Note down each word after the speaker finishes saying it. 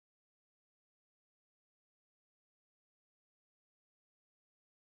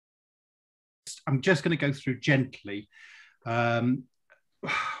I'm just going to go through gently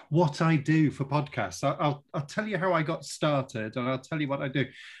what I do for podcasts. I'll tell you how I got started, and I'll tell you what I do.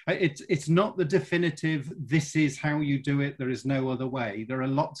 It's not the definitive, this is how you do it, there is no other way. There are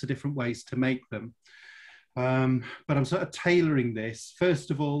lots of different ways to make them. But I'm sort of tailoring this,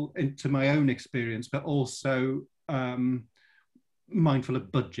 first of all, into my own experience, but also mindful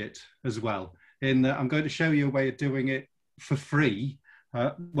of budget as well. In that I'm going to show you a way of doing it for free.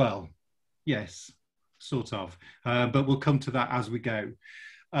 Well, yes, sort of, but we'll come to that as we go.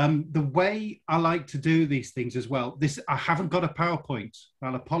 The way I like to do these things as well, I haven't got a PowerPoint.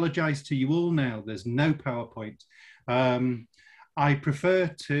 I'll apologize to you all now. There's no PowerPoint. I prefer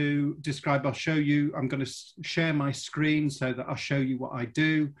to describe, I'll show you, I'm going to share my screen so that I'll show you what I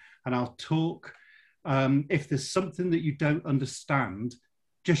do and I'll talk. If there's something that you don't understand,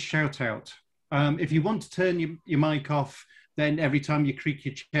 just shout out. If you want to turn your mic off, then every time you creak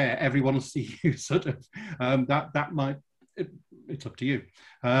your chair, everyone will see you sort of, that might, it's up to you.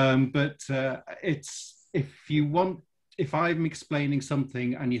 But if I'm explaining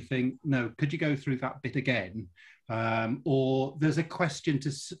something and you think, no, could you go through that bit again? Or there's a question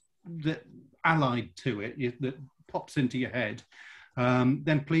that allied to it that pops into your head,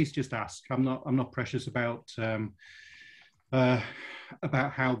 then please just ask. I'm not precious about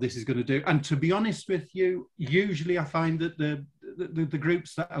how this is going to do. And to be honest with you, usually I find that the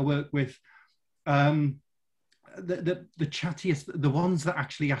groups that I work with, the chattiest, the ones that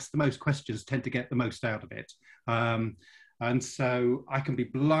actually ask the most questions tend to get the most out of it. And so I can be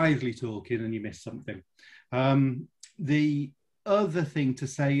blithely talking and you miss something. The other thing to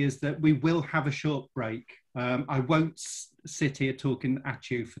say is that we will have a short break. I won't sit here talking at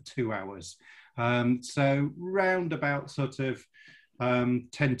you for 2 hours. So round about sort of 10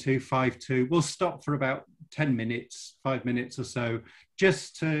 to 5 to, we'll stop for about 10 minutes, 5 minutes or so,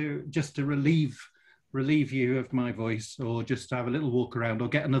 just to relieve you of my voice, or just to have a little walk around or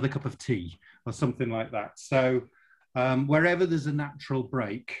get another cup of tea or something like that. So wherever there's a natural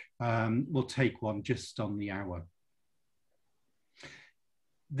break, we'll take one just on the hour.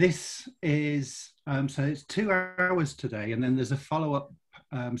 This is, so it's 2 hours today, and then there's a follow-up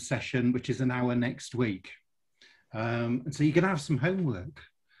session, which is an hour next week. And so you're going to have some homework.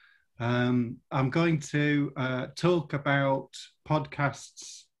 I'm going to talk about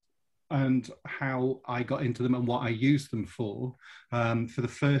podcasts and how I got into them and what I use them for the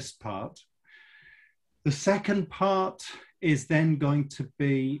first part. The second part is then going to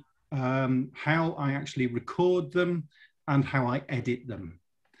be how I actually record them and how I edit them.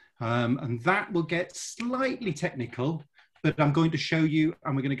 And that will get slightly technical, but I'm going to show you,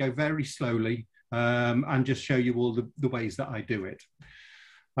 and we're going to go very slowly and just show you all the ways that I do it.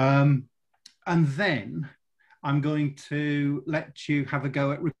 And then I'm going to let you have a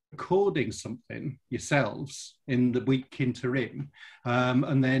go at recording something yourselves in the week interim.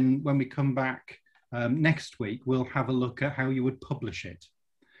 And then when we come back next week, we'll have a look at how you would publish it.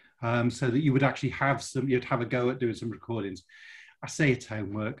 So that you would actually you'd have a go at doing some recordings. I say it's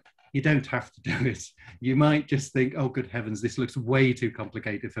homework. You don't have to do it. You might just think, oh, good heavens, this looks way too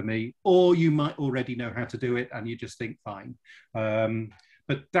complicated for me. Or you might already know how to do it and you just think, fine.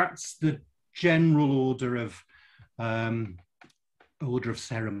 But that's the general order of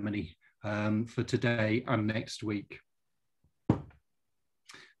ceremony for today and next week.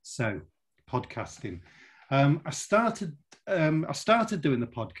 So, podcasting. I started doing the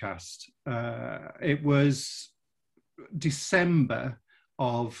podcast. It was December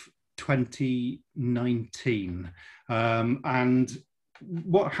of 2019, and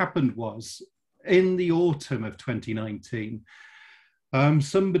what happened was in the autumn of 2019,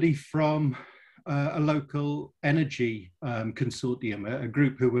 somebody from a local energy consortium, a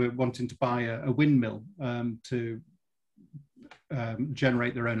group who were wanting to buy a windmill to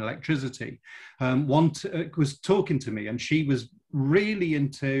generate their own electricity, was talking to me, and she was really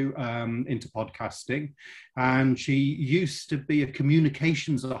into podcasting, and she used to be a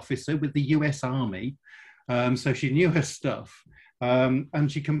communications officer with the US Army, so she knew her stuff,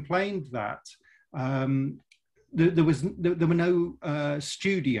 and she complained that there were no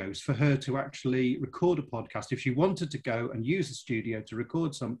studios for her to actually record a podcast. If she wanted to go and use a studio to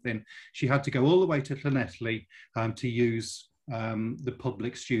record something, she had to go all the way to Llanelli to use the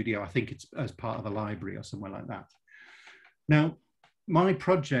public studio. I think it's as part of a library or somewhere like that. Now, my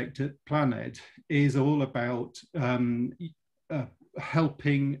project at Planet is all about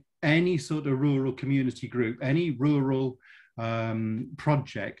helping any sort of rural community group, any rural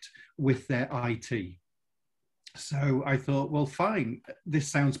project with their IT. So I thought, well, fine, this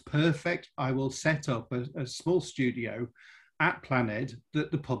sounds perfect. I will set up a small studio at Planet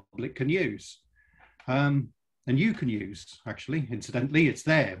that the public can use. and you can use, actually, incidentally, it's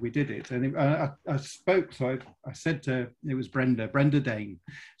there, we did it. And I spoke, so I said to, it was Brenda Dane.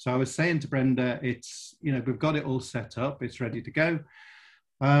 So I was saying to Brenda, it's, you know, we've got it all set up, it's ready to go.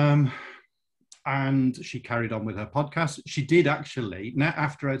 And she carried on with her podcast. She did actually, now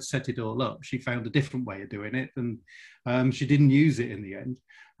after I'd set it all up, she found a different way of doing it, and she didn't use it in the end.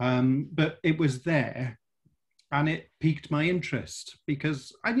 But it was there, and it piqued my interest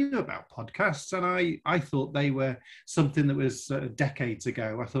because I knew about podcasts, and I thought they were something that was decades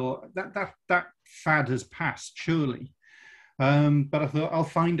ago. I thought that fad has passed, surely. But I thought I'll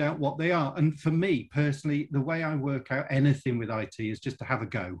find out what they are. And for me personally, the way I work out anything with IT is just to have a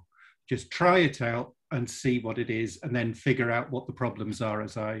go. Just try it out and see what it is, and then figure out what the problems are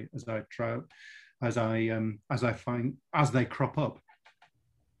as I find as they crop up.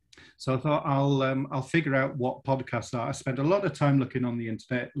 So I thought I'll figure out what podcasts are. I spent a lot of time looking on the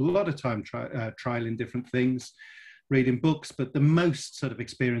internet, a lot of time trialing different things, reading books, but the most sort of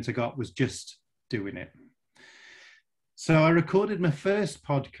experience I got was just doing it. So I recorded my first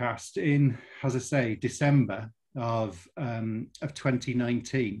podcast in, as I say, December of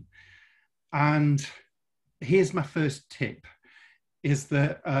 2019. And here's my first tip: is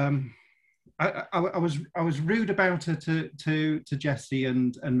that I was rude about her to Jessie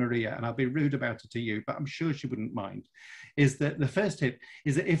and Maria, and I'll be rude about it to you, but I'm sure she wouldn't mind. Is that the first tip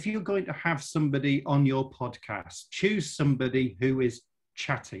is that if you're going to have somebody on your podcast, choose somebody who is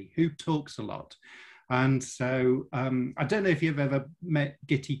chatty, who talks a lot. And so I don't know if you've ever met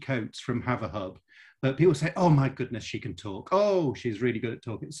Gitty Coates from Have a Hub, but people say, oh my goodness, she can talk. Oh, she's really good at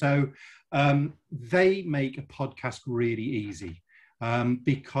talking. So they make a podcast really easy,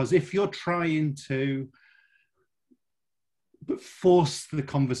 because if you're trying to force the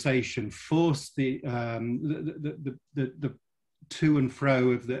conversation, force the to and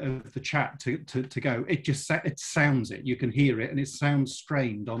fro of the chat to go, it sounds it. You can hear it, and it sounds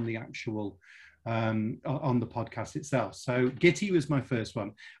strained on the actual on the podcast itself. So Gitty was my first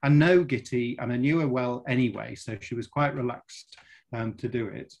one. I know Gitty, and I knew her well anyway, so she was quite relaxed to do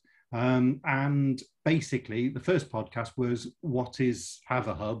it. And basically, the first podcast was, what is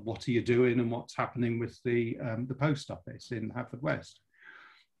Haverhub? What are you doing, and what's happening with the post office in Haverfordwest?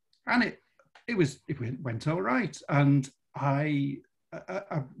 And it went all right, and I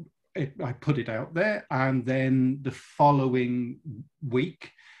put it out there, and then the following week,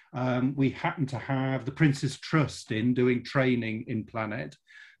 we happened to have the Prince's Trust in doing training in Planet.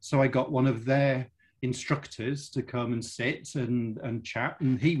 So I got one of their instructors to come and sit and chat.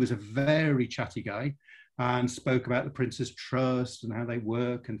 And he was a very chatty guy and spoke about the Prince's Trust and how they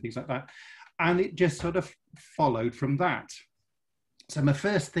work and things like that. And it just sort of followed from that. So my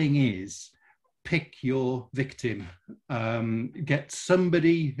first thing is, pick your victim. Get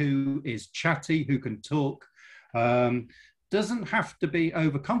somebody who is chatty, who can talk. Doesn't have to be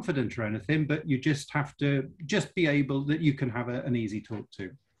overconfident or anything, but you just have to be able that you can have an easy talk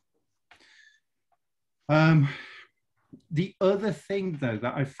to. The other thing, though,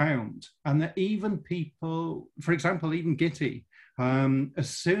 that I found, and that even people, for example, even Gitty, as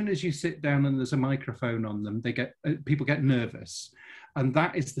soon as you sit down and there's a microphone on them, people get nervous, and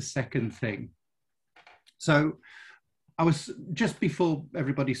that is the second thing. So I was, just before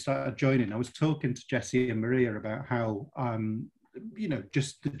everybody started joining, I was talking to Jessie and Maria about how, you know,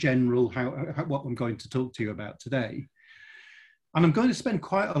 just the general, what I'm going to talk to you about today. And I'm going to spend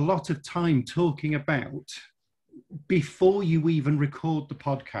quite a lot of time talking about before you even record the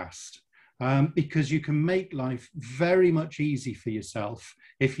podcast, because you can make life very much easy for yourself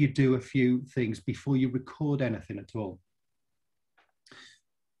if you do a few things before you record anything at all.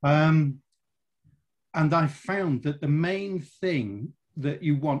 And I found that the main thing that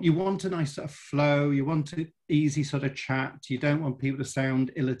you want a nice sort of flow, you want an easy sort of chat, you don't want people to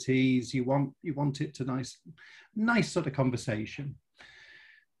sound ill at ease, you want it to nice sort of conversation.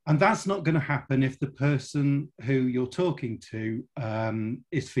 And that's not going to happen if the person who you're talking to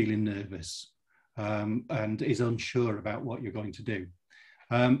is feeling nervous and is unsure about what you're going to do.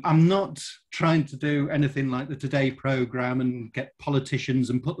 I'm not trying to do anything like the Today programme and get politicians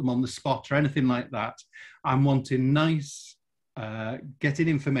and put them on the spot or anything like that. I'm wanting nice, getting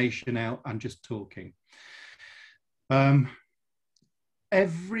information out and just talking. Lots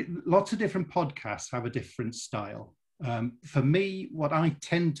of different podcasts have a different style. For me, what I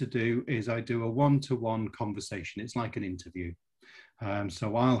tend to do is I do a one-to-one conversation. It's like an interview.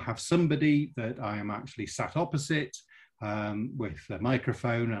 So I'll have somebody that I am actually sat opposite, with a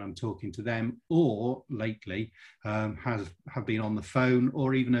microphone, and I'm talking to them, or lately have been on the phone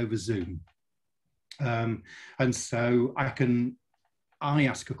or even over Zoom. And so I can I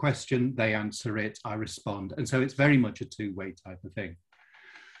ask a question, they answer it, I respond. And so it's very much a two-way type of thing.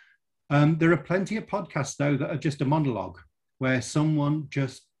 There are plenty of podcasts, though, that are just a monologue where someone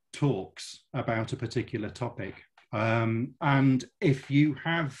just talks about a particular topic. And if you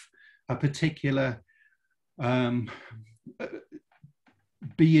have a particular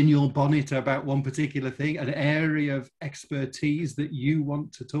be in your bonnet about one particular thing, an area of expertise that you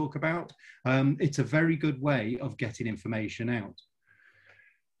want to talk about, it's a very good way of getting information out.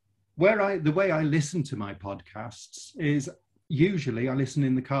 The way I listen to my podcasts is usually I listen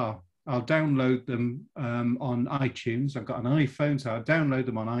in the car. I'll download them on iTunes. I've got an iPhone, so I'll download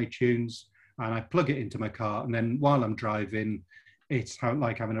them on iTunes and I plug it into my car. And then while I'm driving, it's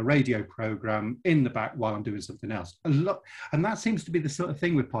like having a radio program in the back while I'm doing something else. And that seems to be the sort of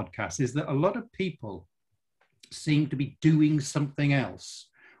thing with podcasts, is that a lot of people seem to be doing something else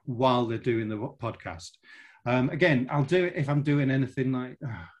while they're doing the podcast. Again, I'll do it if I'm doing anything like,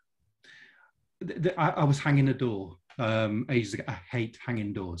 I was hanging a door ages ago. I hate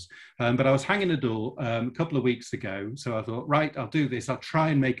hanging doors, but I was hanging a door a couple of weeks ago. So I thought, right, I'll do this. I'll try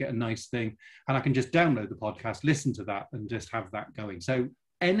and make it a nice thing, and I can just download the podcast, listen to that, and just have that going. So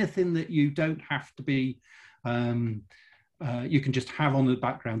anything that you don't have to be, you can just have on the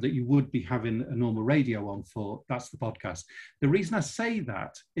background that you would be having a normal radio on for, that's the podcast. The reason I say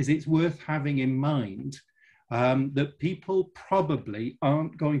that is it's worth having in mind that people probably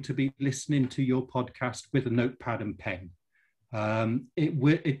aren't going to be listening to your podcast with a notepad and pen.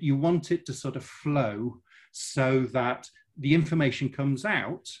 You want it to sort of flow so that the information comes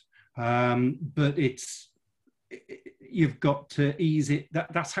out, but you've got to ease it.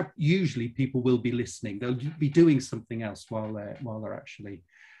 That's how usually people will be listening. They'll be doing something else while they're actually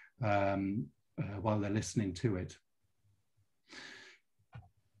while they're listening to it.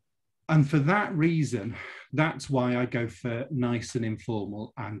 And for that reason, that's why I go for nice and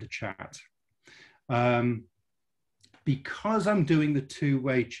informal and a chat. Because I'm doing the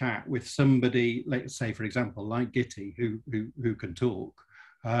two-way chat with somebody, let's say, for example, like Gitty, who can talk,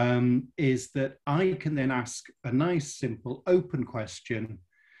 is that I can then ask a nice, simple, open question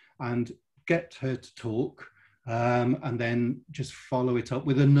and get her to talk, and then just follow it up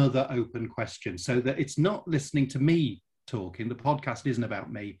with another open question, so that it's not listening to me talking. The podcast isn't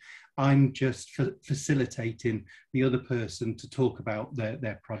about me. I'm just facilitating the other person to talk about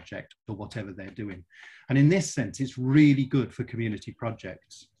their project or whatever they're doing. And in this sense, it's really good for community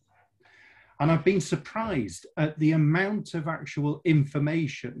projects. And I've been surprised at the amount of actual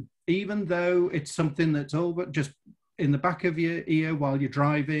information, even though it's something that's all but just in the back of your ear while you're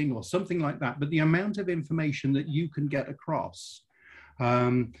driving or something like that, but the amount of information that you can get across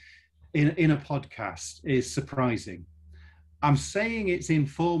in a podcast is surprising. I'm saying it's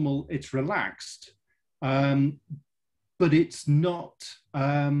informal, it's relaxed, but it's not.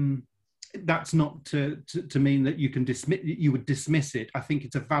 That's not to mean that you would dismiss it. I think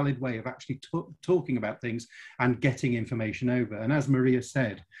it's a valid way of actually talking about things and getting information over. And as Maria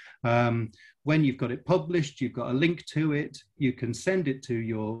said, when you've got it published, you've got a link to it. You can send it to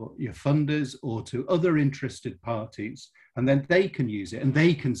your funders or to other interested parties, and then they can use it and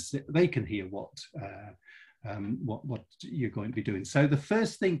they can hear what you're going to be doing. So the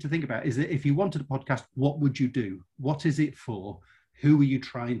first thing to think about is that if you wanted a podcast, what would you do? What is it for? Who are you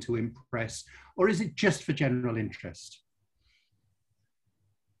trying to impress? Or is it just for general interest?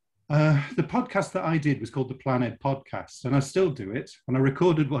 The podcast that I did was called the Plan Ed Podcast, and I still do it. And I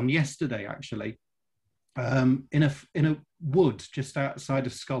recorded one yesterday, actually, in a wood just outside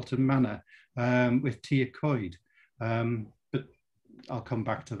of Skelton Manor with Tia Coyd. But I'll come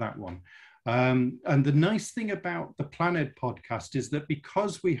back to that one. And the nice thing about the Plan Ed podcast is that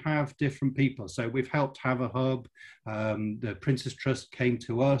because we have different people, so we've helped have a hub, the Princess Trust came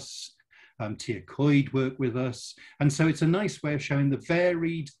to us, Tia Coyd worked with us, and so it's a nice way of showing the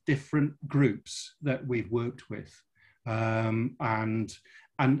varied different groups that we've worked with, and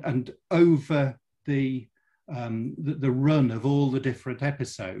over the run of all the different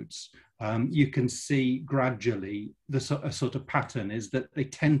episodes. You can see gradually a sort of pattern is that they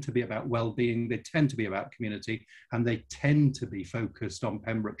tend to be about well-being, they tend to be about community, and they tend to be focused on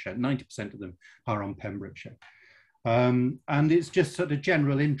Pembrokeshire. 90% of them are on Pembrokeshire. And it's just sort of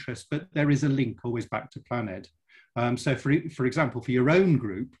general interest, but there is a link always back to Plan Ed. So for example, for your own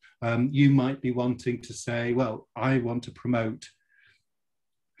group, you might be wanting to say, well, I want to promote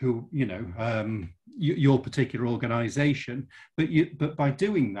your particular organisation, but by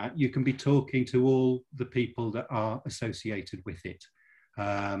doing that, you can be talking to all the people that are associated with it.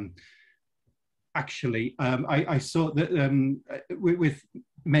 actually, I saw that with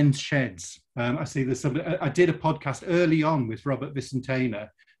men's sheds. I see there's somebody. I did a podcast early on with Robert Vicentena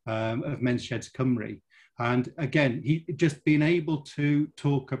of Men's Sheds Cymru. And again, he just being able to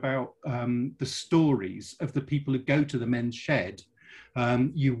talk about the stories of the people who go to the men's shed.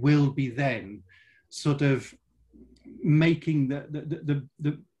 You will be then sort of making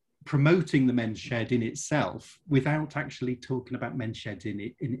the promoting the men's shed in itself without actually talking about men's sheds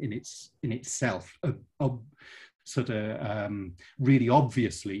in itself. Sort of really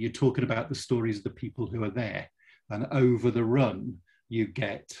obviously, you're talking about the stories of the people who are there, and over the run, you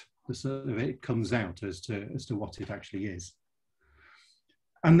get the sort of it comes out as to what it actually is.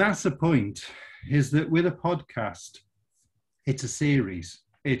 And that's the point: is that with a podcast, it's a series.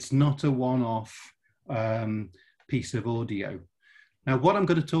 It's not a one-off piece of audio. Now, what I'm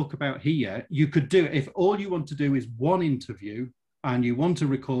going to talk about here, you could do if all you want to do is one interview and you want to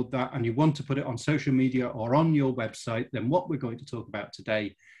record that and you want to put it on social media or on your website, then what we're going to talk about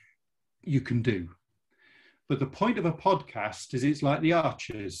today, you can do. But the point of a podcast is it's like the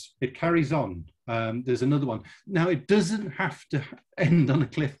Archers. It carries on. There's another one. Now, it doesn't have to end on a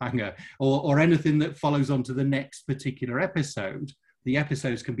cliffhanger or anything that follows on to the next particular episode. The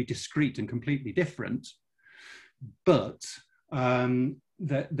episodes can be discrete and completely different, but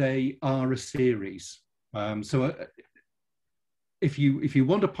that they are a series. So if you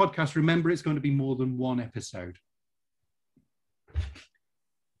want a podcast, remember it's going to be more than one episode.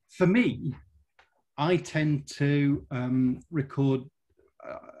 For me, I tend to record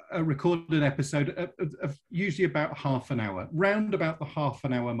an episode of usually about half an hour, round about the half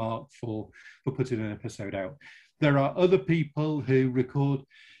an hour mark for putting an episode out. There are other people who record,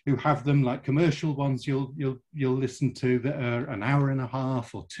 who have them like commercial ones you'll listen to that are an hour and a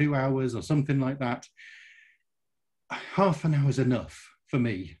half or 2 hours or something like that. Half an hour is enough for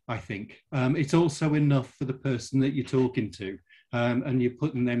me, I think. It's also enough for the person that you're talking to, and you're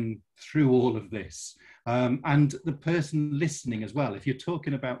putting them through all of this. And the person listening as well, if you're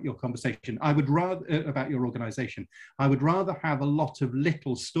talking about your conversation, I would rather, about your organization, I would rather have a lot of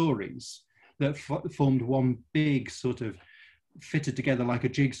little stories that formed one big sort of fitted together like a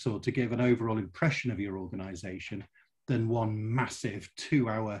jigsaw to give an overall impression of your organization than one massive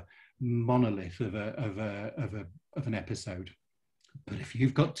 2-hour monolith of an episode. But if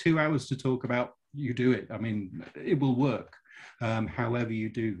you've got 2 hours to talk about, you do it. I mean, it will work however you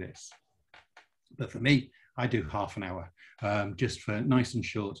do this. But for me, I do half an hour just for nice and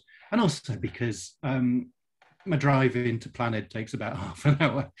short. And also because my drive into Planed takes about half an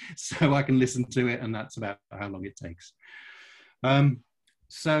hour, so I can listen to it, and that's about how long it takes.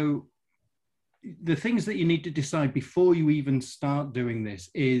 So the things that you need to decide before you even start doing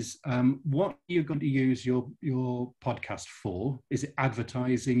this is what you're going to use your podcast for. Is it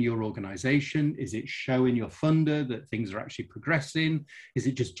advertising your organization? Is it showing your funder that things are actually progressing? Is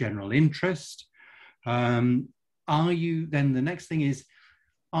it just general interest? Are you, then the next thing is,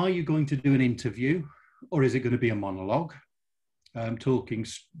 are you going to do an interview, or is it going to be a monologue? Talking,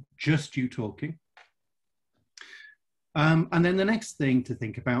 just you talking. And then the next thing to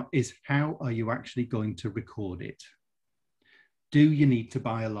think about is, how are you actually going to record it? Do you need to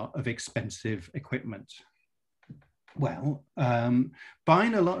buy a lot of expensive equipment? Well,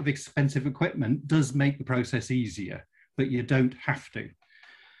 buying a lot of expensive equipment does make the process easier, but you don't have to.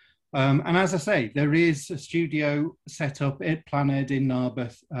 And as I say, there is a studio set up at Planed in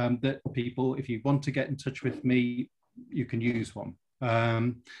Narberth that people, if you want to get in touch with me, you can use one.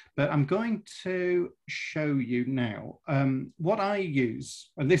 But I'm going to show you now what I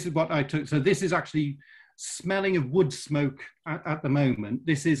use, and this is what I took. So this is actually smelling of wood smoke at the moment.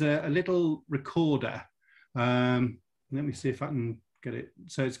 This is a little recorder. Let me see if I can get it.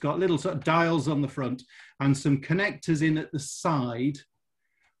 So it's got little sort of dials on the front and some connectors in at the side,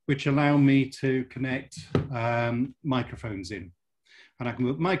 which allow me to connect microphones in. And I can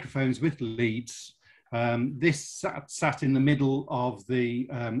put microphones with leads. This sat in the middle of the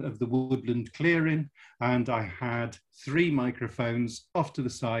woodland clearing, and I had 3 microphones off to the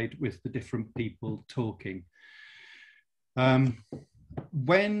side with the different people talking.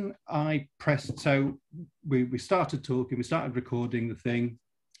 When I pressed, so we started talking, we started recording the thing,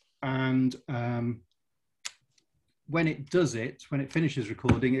 and when it does it, when it finishes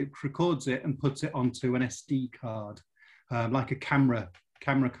recording, it records it and puts it onto an SD card, like a camera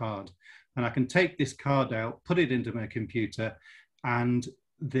card. And I can take this card out, put it into my computer, and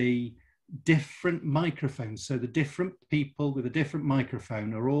the different microphones, so the different people with a different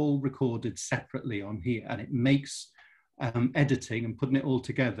microphone are all recorded separately on here, and it makes editing and putting it all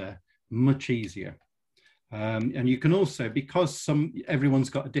together much easier. And you can also, because everyone's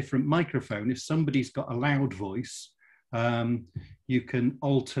got a different microphone, if somebody's got a loud voice, you can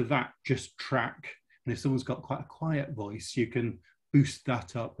alter that just track. And if someone's got quite a quiet voice, you can boost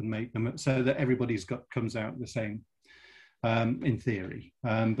that up and make them so that everybody's comes out the same, in theory.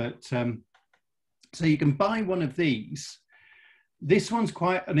 So you can buy one of these. This one's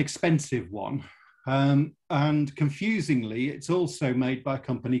quite an expensive one. And confusingly, it's also made by a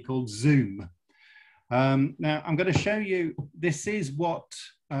company called Zoom. Now, I'm going to show you, this is what,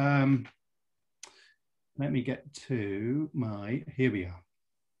 let me get to here we are.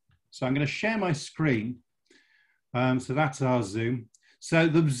 So I'm going to share my screen. So that's our Zoom. So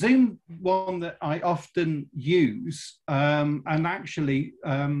the Zoom one that I often use, and actually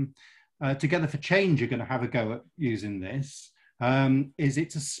Together for Change are going to have a go at using this, is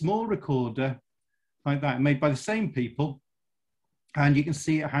it's a small recorder like that, made by the same people. And you can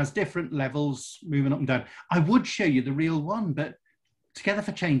see it has different levels moving up and down. I would show you the real one, but Together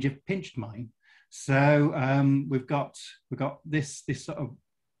for Change have pinched mine. So we've got this sort of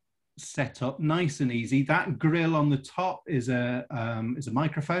set up nice and easy. That grill on the top is a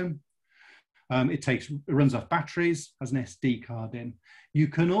microphone. It runs off batteries, has an SD card in. You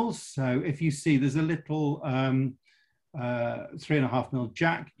can also, if you see, there's a little 3.5mm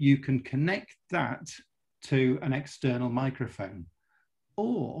jack. You can connect that to an external microphone,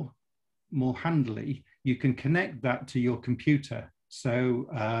 or more handily, you can connect that to your computer, so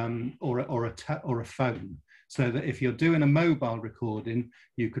or a phone, so that if you're doing a mobile recording,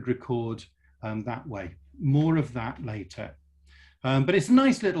 you could record that way. More of that later. But it's a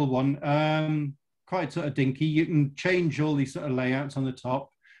nice little one, quite sort of dinky. You can change all these sort of layouts on the top,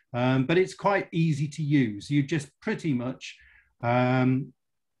 but it's quite easy to use. You just pretty much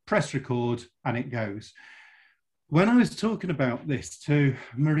press record and it goes. When I was talking about this to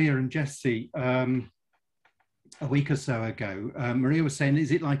Maria and Jesse a week or so ago, Maria was saying,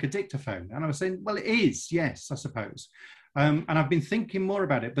 is it like a dictaphone? And I was saying, well, it is, yes, I suppose. And I've been thinking more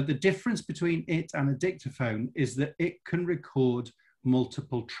about it, but the difference between it and a dictaphone is that it can record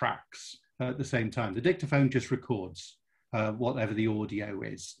multiple tracks at the same time. The dictaphone just records whatever the audio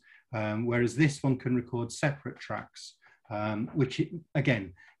is, whereas this one can record separate tracks, which,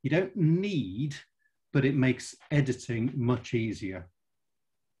 again, you don't need, but it makes editing much easier.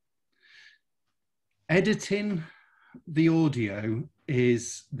 Editing the audio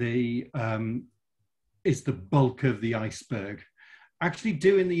is the bulk of the iceberg. Actually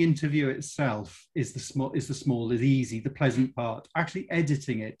doing the interview itself is the easy, the pleasant part. Actually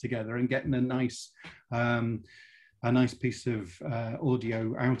editing it together and getting a nice piece of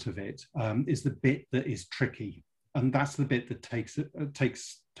audio out of it is the bit that is tricky. And that's the bit that takes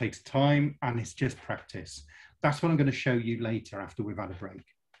time, and it's just practice. That's what I'm going to show you later after we've had a break.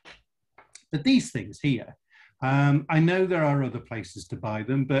 But these things here, I know there are other places to buy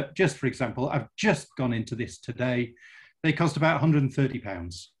them, but just for example, I've just gone into this today. They cost about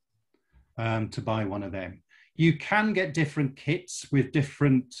 £130 to buy one of them. You can get different kits with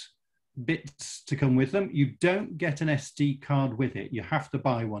different bits to come with them. You don't get an SD card with it. You have to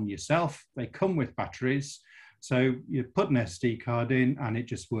buy one yourself. They come with batteries. So you put an SD card in and it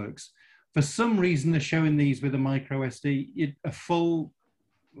just works. For some reason, they're showing these with a micro SD. A full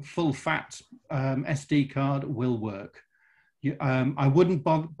fat SD card will work. I wouldn't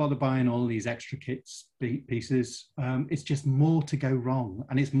bother buying all these extra kits pieces. It's just more to go wrong,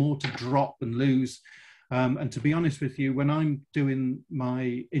 and it's more to drop and lose. And to be honest with you, when I'm doing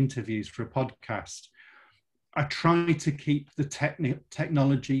my interviews for a podcast, I try to keep the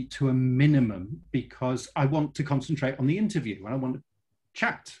technology to a minimum, because I want to concentrate on the interview and I want to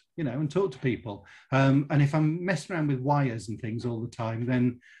chat, and talk to people. And if I'm messing around with wires and things all the time,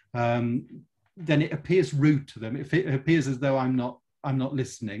 then it appears rude to them. It appears as though I'm not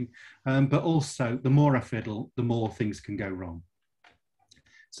listening. But also, the more I fiddle, the more things can go wrong.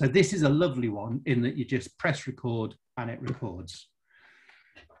 So this is a lovely one in that you just press record and it records.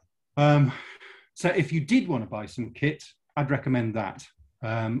 So if you did want to buy some kit, I'd recommend that.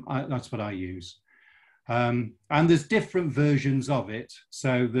 That's what I use. And there's different versions of it.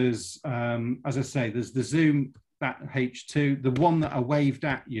 So there's, as I say, there's the Zoom, that H2. The one that I waved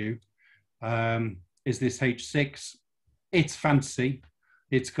at you is this H6. It's fancy.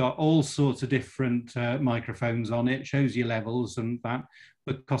 It's got all sorts of different microphones on it, shows you levels and that,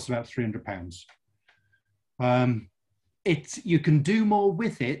 but costs about £300. You can do more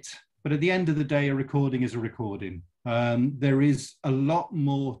with it, but at the end of the day, a recording is a recording. There is a lot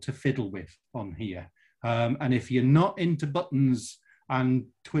more to fiddle with on here. And if you're not into buttons and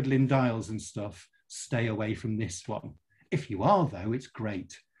twiddling dials and stuff, stay away from this one. If you are, though, it's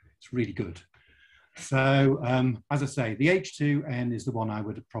great. It's really good. So as I say, the H2N is the one I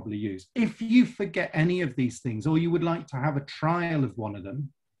would probably use. If you forget any of these things, or you would like to have a trial of one of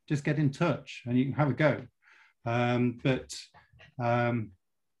them, just get in touch and you can have a go. But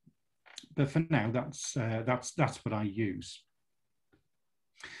for now, that's what I use.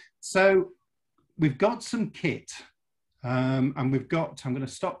 So we've got some kit, and I'm going to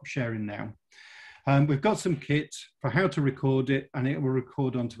stop sharing now. We've got some kit for how to record it, and it will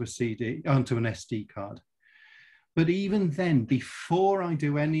record onto onto an SD card. But even then, before I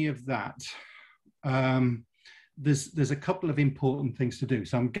do any of that, there's a couple of important things to do.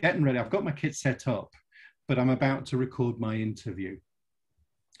 So I'm getting ready. I've got my kit set up, but I'm about to record my interview.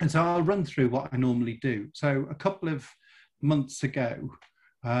 And so I'll run through what I normally do. So a couple of months ago,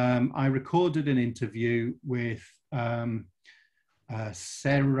 I recorded an interview with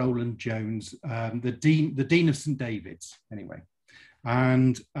Sarah Rowland-Jones, the Dean of St. David's, anyway.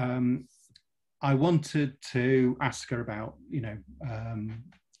 And I wanted to ask her about,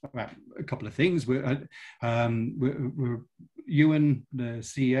 about a couple of things. You and the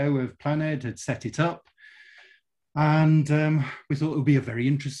CEO of Planed had set it up, and we thought it would be a very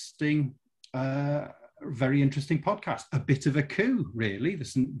interesting podcast. A bit of a coup, really,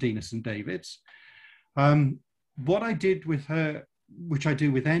 the Dean of St. David's. What I did with her, which I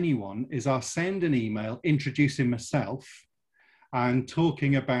do with anyone, is I'll send an email introducing myself and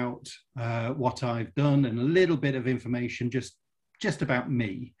talking about what I've done and a little bit of information just about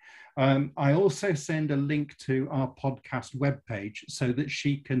me. I also send a link to our podcast webpage so that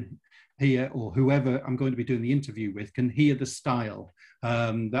she can hear, or whoever I'm going to be doing the interview with can hear the style,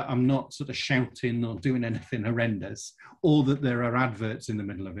 that I'm not sort of shouting or doing anything horrendous, or that there are adverts in the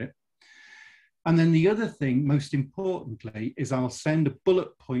middle of it. And then the other thing, most importantly, is I'll send a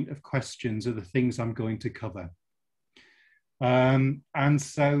bullet point of questions of the things I'm going to cover. And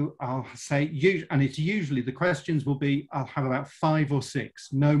so I'll say, and it's usually, the questions will be, I'll have about 5 or 6,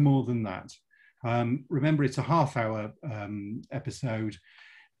 no more than that. Remember, it's a half-hour episode.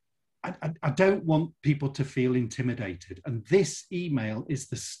 I don't want people to feel intimidated. And this email is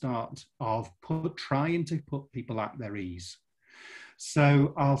the start of trying to put people at their ease.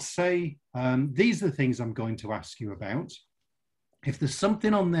 So I'll say, these are the things I'm going to ask you about. If there's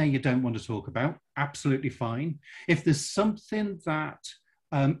something on there you don't want to talk about, absolutely fine. If there's something that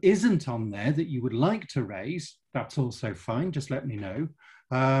isn't on there that you would like to raise, that's also fine. Just let me know.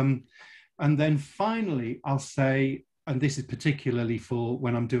 And then finally, I'll say, and this is particularly for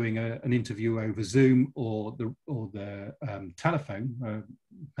when I'm doing an interview over Zoom or the telephone,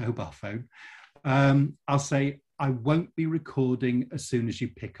 mobile phone, I'll say, I won't be recording as soon as you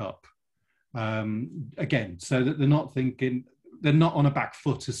pick up. Again, so that they're not thinking, they're not on a back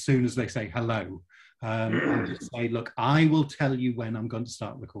foot as soon as they say hello. I'll just say, look, I will tell you when I'm going to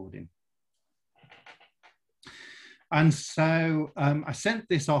start recording. And so I sent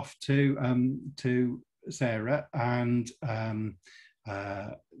this off to Sarah, and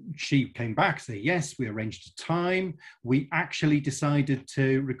she came back, say, yes, we arranged a time. We actually decided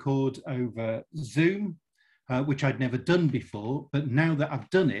to record over Zoom, which I'd never done before, but now that I've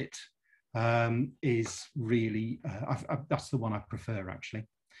done it, is really, that's the one I prefer, actually.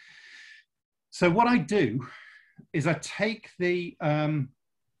 So what I do is I take the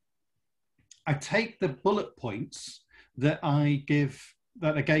bullet points that I gave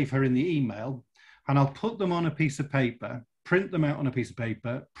her in the email, and I'll put them on a piece of paper, print them out on a piece of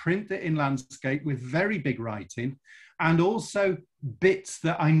paper, print it in landscape with very big writing, and also bits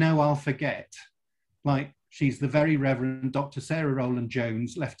that I know I'll forget, like, she's the Very Reverend Dr. Sarah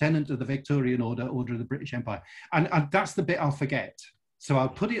Rowland-Jones, Lieutenant of the Victorian Order, Order of the British Empire. And that's the bit I'll forget. So I'll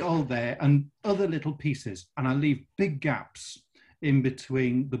put it all there, and other little pieces, and I'll leave big gaps in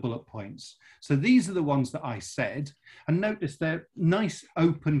between the bullet points. So these are the ones that I said. And notice they're nice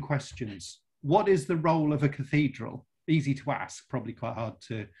open questions. What is the role of a cathedral? Easy to ask, probably quite hard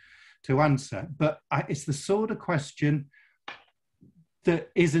to answer. But it's the sort of question that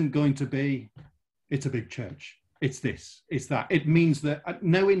isn't going to be, it's a big church, it's this, it's that. It means that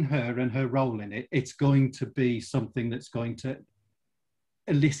knowing her and her role in it, it's going to be something that's going to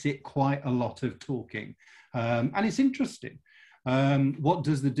elicit quite a lot of talking. And it's interesting. What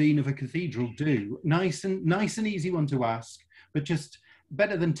does the Dean of a cathedral do? Nice and easy one to ask, but just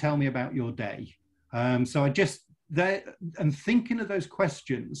better than tell me about your day. So and thinking of those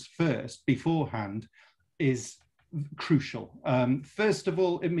questions first, beforehand, is crucial. First of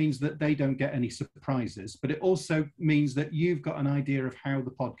all, it means that they don't get any surprises, but it also means that you've got an idea of how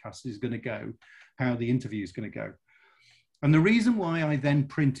the podcast is going to go, how the interview is going to go. And the reason why I then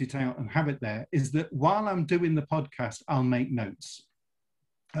print it out and have it there is that while I'm doing the podcast, I'll make notes,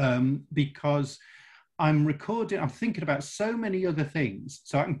 because I'm recording, I'm thinking about so many other things.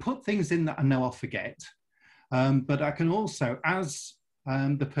 So I can put things in that I know I'll forget. But I can also, as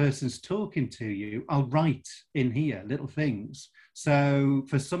the person's talking to you, I'll write in here little things. So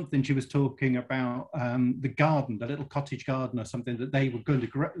for something, she was talking about the garden, the little cottage garden or something that they were going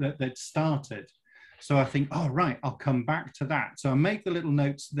to, that they'd started. So I think, oh, right, I'll come back to that. So I make the little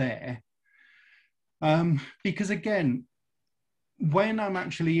notes there. Because again, when I'm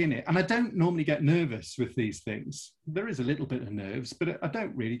actually in it, and I don't normally get nervous with these things, there is a little bit of nerves, but I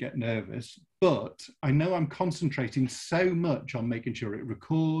don't really get nervous, but I know I'm concentrating so much on making sure it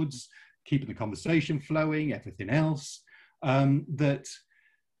records, keeping the conversation flowing, everything else, that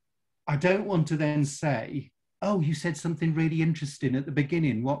I don't want to then say, oh, you said something really interesting at the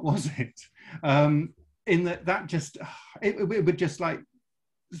beginning, what was it? In that just, it would just like,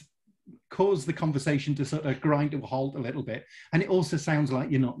 cause the conversation to sort of grind to a halt a little bit. And it also sounds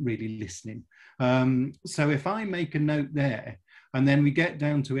like you're not really listening. So if I make a note there, and then we get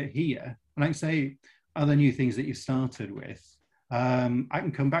down to it here, and I say, are there new things that you started with? I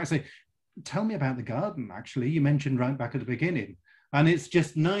can come back and say, tell me about the garden, actually. You mentioned right back at the beginning. And it's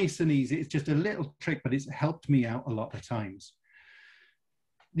just nice and easy. It's just a little trick, but it's helped me out a lot of times.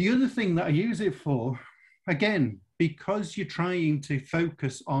 The other thing that I use it for, again, because you're trying to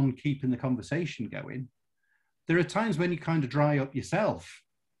focus on keeping the conversation going, there are times when you kind of dry up yourself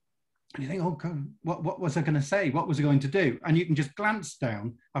and you think, oh, God, what was I going to say? What was I going to do? And you can just glance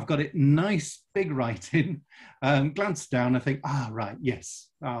down. I've got it nice, big writing. Glance down, I think, right, yes,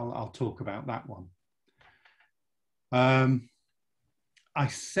 I'll talk about that one. I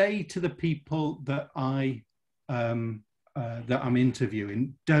say to the people that I'm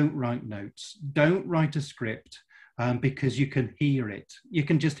interviewing, don't write notes, don't write a script. Because you can hear it. You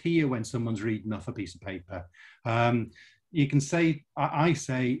can just hear when someone's reading off a piece of paper. You can say, I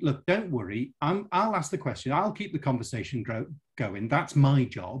say, look, don't worry. I'll ask the question. I'll keep the conversation going. That's my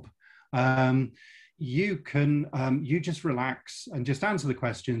job. You just relax and just answer the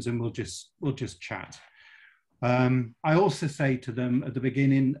questions, and we'll just chat. I also say to them at the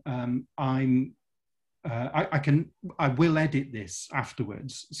beginning, I will edit this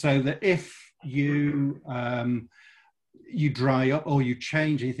afterwards, so that if you dry up or you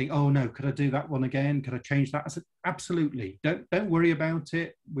change and you think, oh no, could I do that one again? Could I change that? I said, absolutely. Don't worry about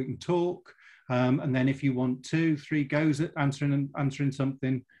it. We can talk. And then if you want 2-3 goes at answering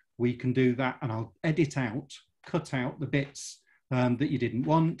something, we can do that. And I'll cut out the bits that you didn't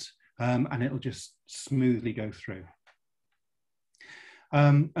want, and it'll just smoothly go through.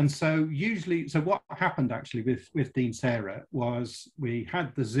 And so what happened actually with Dean Sarah was we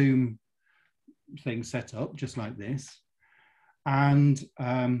had the Zoom thing set up just like this. And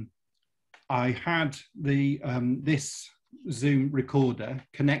I had this Zoom recorder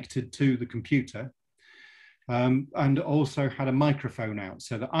connected to the computer, and also had a microphone out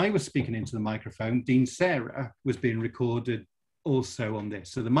so that I was speaking into the microphone. Dean Sarah was being recorded also on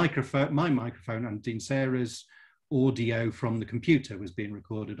this. So my microphone and Dean Sarah's audio from the computer was being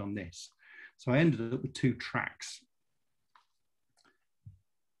recorded on this. So I ended up with 2 tracks.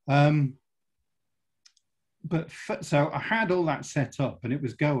 So I had all that set up and it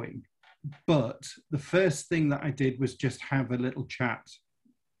was going, but the first thing that I did was just have a little chat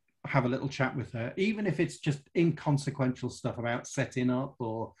with her, even if it's just inconsequential stuff about setting up,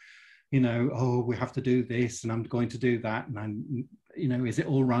 or, oh, we have to do this and I'm going to do that. And I'm, is it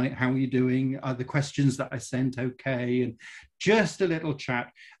all right? How are you doing? Are the questions that I sent okay? And just a little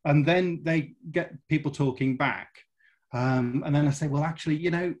chat. And then they get people talking back. And then I say, well, actually,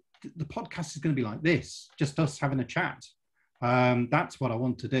 the podcast is going to be like this, just us having a chat. That's what I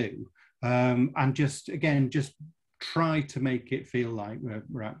want to do. And just try to make it feel like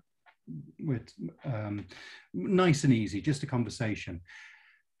we're nice and easy, just a conversation.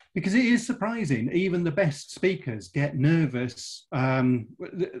 Because it is surprising, even the best speakers get nervous when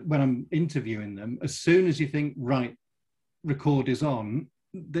I'm interviewing them. As soon as you think, right, record is on,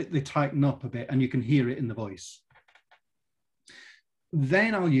 they tighten up a bit and you can hear it in the voice.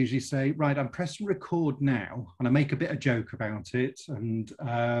 Then I'll usually say, right, I'm pressing record now, and I make a bit of joke about it, and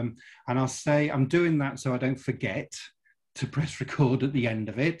I'll say I'm doing that so I don't forget to press record at the end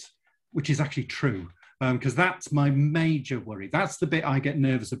of it, which is actually true, because that's my major worry. That's the bit I get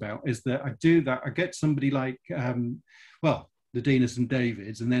nervous about, is that I do that. I get somebody like, the Dinas and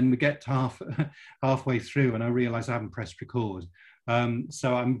Davids, and then we get halfway through and I realise I haven't pressed record.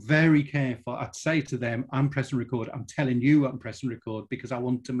 So I'm very careful. I'd say to them, I'm pressing record. I'm telling you I'm pressing record because I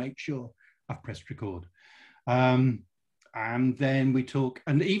want to make sure I've pressed record. And and then we talk.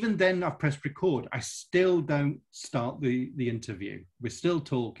 And even then I've pressed record. I still don't start the interview. We're still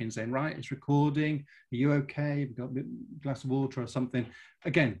talking, saying, right, it's recording. Are you okay? Have you got a glass of water or something?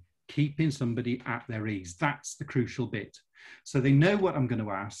 Again, keeping somebody at their ease. That's the crucial bit. So they know what I'm going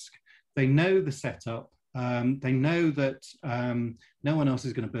to ask. They know the setup. They know that no one else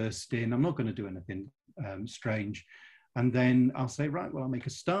is going to burst in. I'm not going to do anything strange. And then I'll say, right, well, I'll make a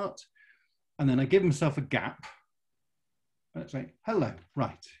start. And then I give myself a gap. And it's like, hello,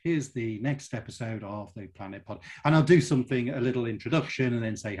 right, here's the next episode of the Planet Pod. And I'll do something, a little introduction, and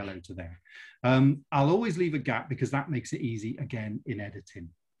then say hello to them. I'll always leave a gap because that makes it easy, again, in editing.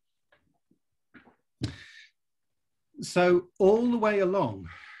 So all the way along,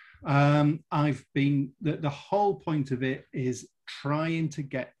 I've been, the whole point of it is trying to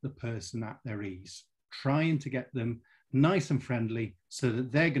get the person at their ease, trying to get them nice and friendly so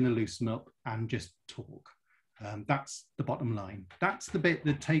that they're going to loosen up and just talk. That's the bottom line. That's the bit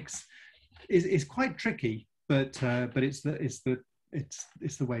that is quite tricky, but it's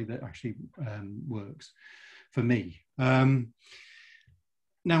the way that actually works for me. Now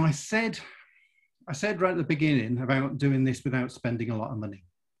I said right at the beginning about doing this without spending a lot of money.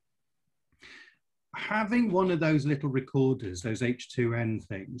 Having one of those little recorders, those H2N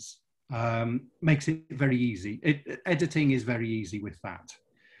things, makes it very easy. Editing is very easy with that.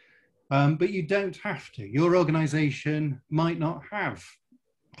 But you don't have to. Your organization might not have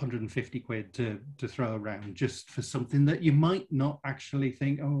 150 quid to throw around just for something that you might not actually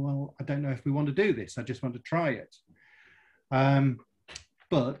think, oh, well, I don't know if we want to do this. I just want to try it.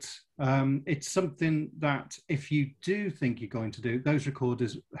 But it's something that if you do think you're going to do, those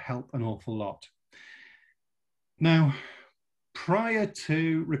recorders help an awful lot. Now, prior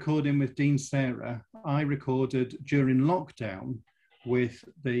to recording with Dean Sarah, I recorded during lockdown with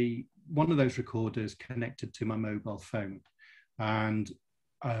one of those recorders connected to my mobile phone, and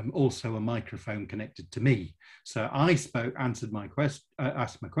also a microphone connected to me. So I asked my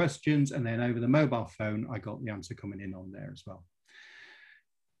questions, and then over the mobile phone, I got the answer coming in on there as well.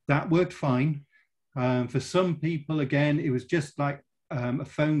 That worked fine. For some people, again, it was just like a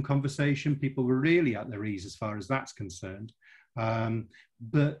phone conversation. People were really at their ease as far as that's concerned.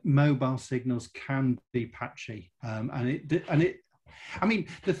 But mobile signals can be patchy, I mean,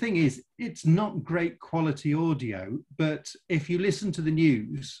 the thing is, it's not great quality audio, but if you listen to the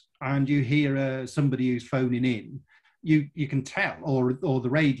news and you hear somebody who's phoning in, you can tell, or the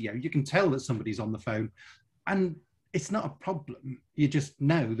radio, you can tell that somebody's on the phone, and it's not a problem. You just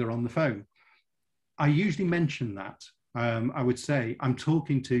know they're on the phone. I usually mention that. I would say, I'm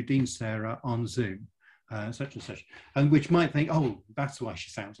talking to Dean Sarah on Zoom, such and such, and which might think, oh, that's why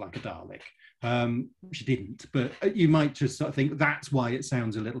she sounds like a Dalek. She didn't, but you might just sort of think that's why it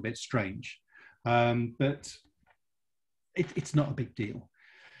sounds a little bit strange. But it's not a big deal.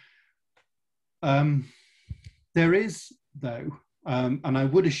 There is, though, and I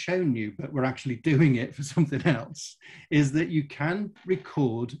would have shown you, but we're actually doing it for something else, is that you can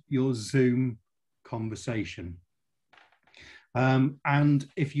record your Zoom conversation. And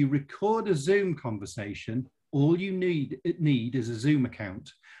if you record a Zoom conversation, all you need is a Zoom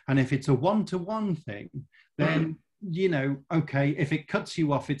account. And if it's a one-to-one thing, then, you know, okay, if it cuts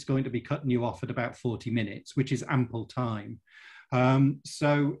you off, it's going to be cutting you off at about 40 minutes, which is ample time.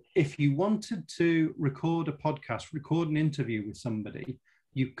 So if you wanted to record a podcast, record an interview with somebody,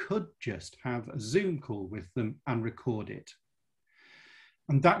 you could just have a Zoom call with them and record it.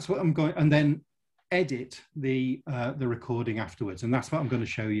 And that's what I'm going, and then edit the recording afterwards. And that's what I'm going to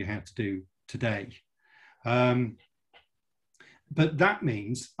show you how to do today. But that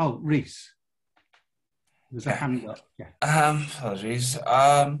means, oh, Reese, there's a hand up. Yeah. Apologies.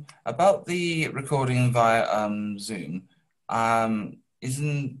 About the recording via Zoom,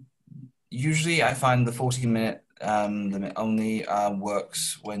 isn't usually I find the 40-minute limit only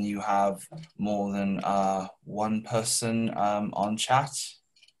works when you have more than one person on chat.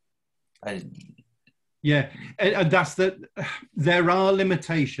 Yeah, and that's there are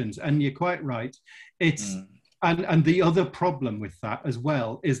limitations, and you're quite right. It's and the other problem with that as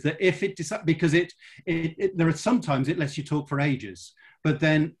well is that if because there are sometimes it lets you talk for ages, but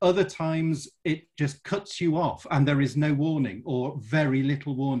then other times it just cuts you off and there is no warning or very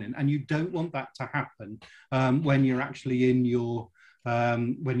little warning, and you don't want that to happen when you're actually in your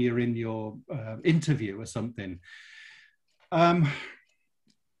interview or something.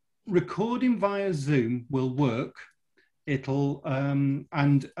 Recording via Zoom will work. It'll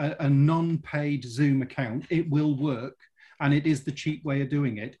and a non-paid Zoom account, it will work, and it is the cheap way of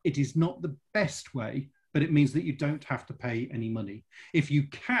doing it. It is not the best way, but it means that you don't have to pay any money. If you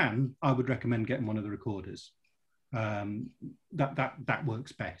can, I would recommend getting one of the recorders. that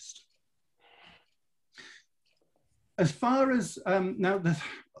works best. As far as now,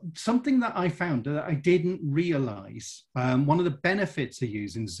 something that I found that I didn't realize, one of the benefits of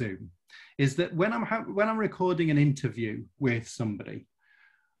using Zoom is that when I'm recording an interview with somebody,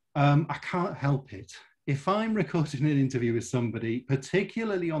 I can't help it. If I'm recording an interview with somebody,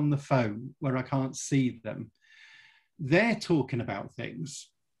 particularly on the phone where I can't see them, they're talking about things.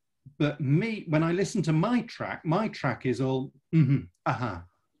 But me, when I listen to my track is all,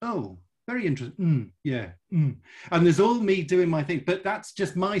 oh, very interesting, yeah. And there's all me doing my thing, but that's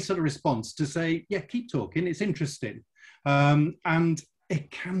just my sort of response to say, yeah, keep talking, it's interesting. And it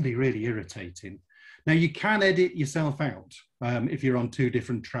can be really irritating. Now, you can edit yourself out if you're on two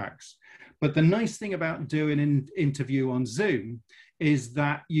different tracks. But the nice thing about doing an interview on Zoom is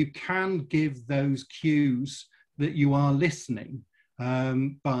that you can give those cues that you are listening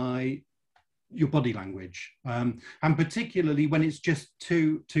by your body language. And particularly when it's just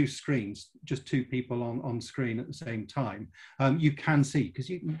two screens, just two people on screen at the same time, you can see, because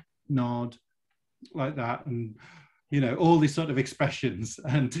you can nod like that and, you know, all these sort of expressions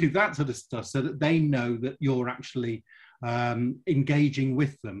and do that sort of stuff so that they know that you're actually engaging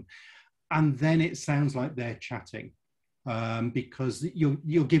with them. And then it sounds like they're chatting because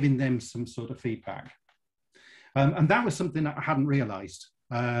you're giving them some sort of feedback. And that was something that I hadn't realized.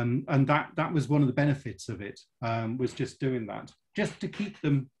 And that was one of the benefits of it, was just doing that, just to keep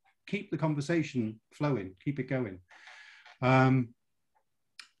the conversation flowing, keep it going.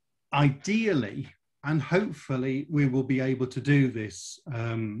 Ideally, and hopefully we will be able to do this,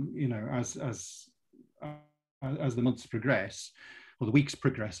 you know, as the months progress, or the weeks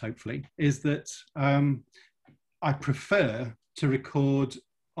progress, hopefully, is that I prefer to record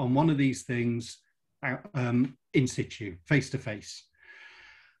on one of these things in situ, face to face.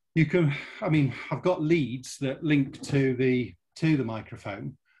 You can, I mean, I've got leads that link to the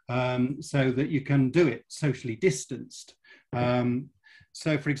microphone, so that you can do it socially distanced.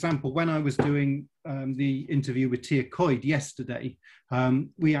 So, for example, when I was doing the interview with Tia Coyd yesterday,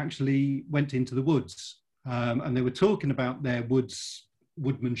 we actually went into the woods, and they were talking about their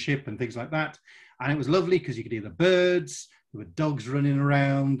woodmanship and things like that. And it was lovely because you could hear the birds, there were dogs running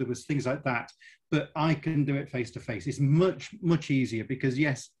around, there was things like that. But I can do it face to face. It's much, much easier because,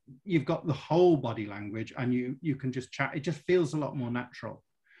 yes, you've got the whole body language and you can just chat. It just feels a lot more natural.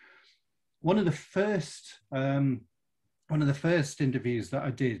 One of the first interviews that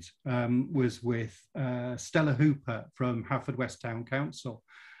I did was with Stella Hooper from Haverfordwest Town Council.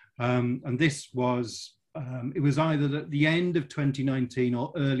 And this was, it was either at the end of 2019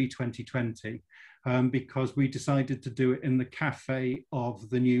 or early 2020, because we decided to do it in the cafe of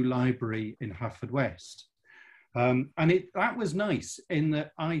the new library in Haverfordwest. And that was nice in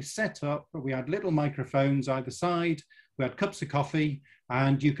that I set up, we had little microphones either side, we had cups of coffee,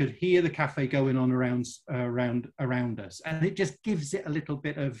 and you could hear the cafe going on around us. And it just gives it a little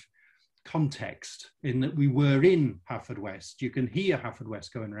bit of context in that we were in Haverfordwest. You can hear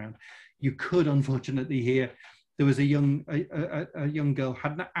Haverfordwest going around. You could unfortunately hear there was a young girl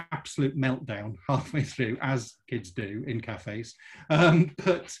had an absolute meltdown halfway through, as kids do in cafes.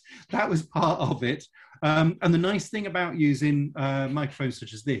 But that was part of it. And the nice thing about using microphones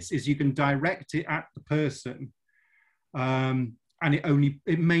such as this is you can direct it at the person, and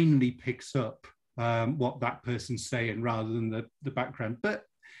it mainly picks up what that person's saying rather than the background. But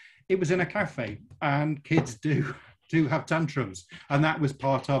it was in a cafe, and kids do have tantrums, and that was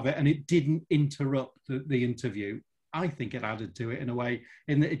part of it, and it didn't interrupt the interview. I think it added to it in a way,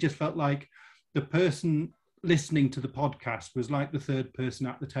 in that it just felt like the person listening to the podcast was like the third person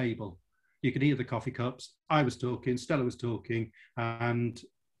at the table. You could hear the coffee cups, I was talking, Stella was talking, and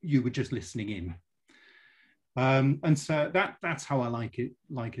you were just listening in. And so that's how I like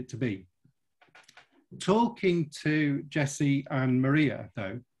it to be. Talking to Jessie and Maria,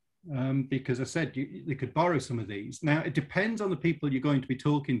 though, because I said they could borrow some of these. Now, it depends on the people you're going to be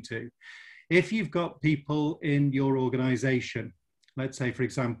talking to. If you've got people in your organization, let's say, for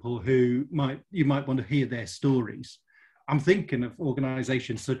example, you might want to hear their stories. I'm thinking of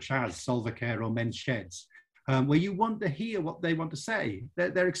organizations such as Solvacare or Men's Sheds, where you want to hear what they want to say,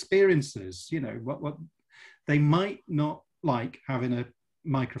 their experiences, you know, what they might not like having a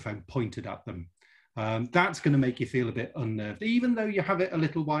microphone pointed at them. That's going to make you feel a bit unnerved. Even though you have it a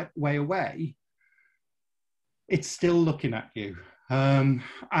little way away, it's still looking at you, and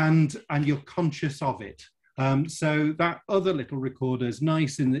you're conscious of it. So that other little recorder is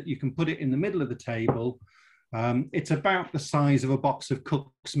nice in that you can put it in the middle of the table. It's about the size of a box of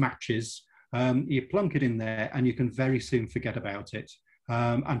Cook's matches. You plunk it in there and you can very soon forget about it.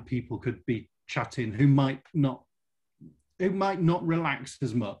 And people could be chatting who might not it might not relax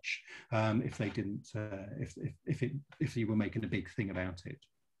as much if they didn't, if you were making a big thing about it.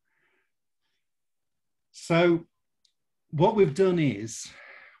 So what we've done is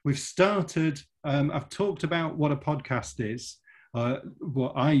we've started, I've talked about what a podcast is, how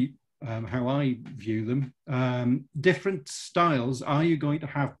I view them. Different styles. Are you going to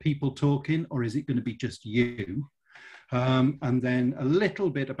have people talking, or is it going to be just you? And then a little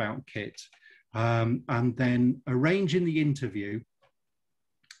bit about Kit, and then arranging the interview,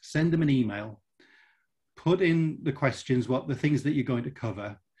 send them an email, put in the questions, what the things that you're going to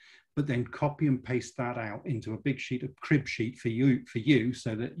cover, but then copy and paste that out into a big sheet of crib sheet for you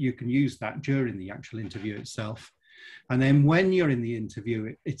so that you can use that during the actual interview itself. And then when you're in the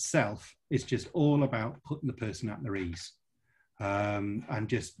interview itself, it's just all about putting the person at their ease, and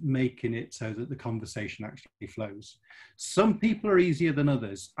just making it so that the conversation actually flows. Some people are easier than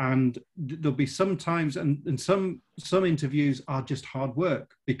others, and there'll be some times, and some interviews are just hard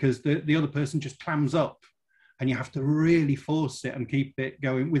work because the other person just clams up, and you have to really force it and keep it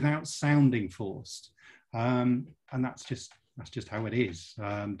going without sounding forced. And that's just how it is.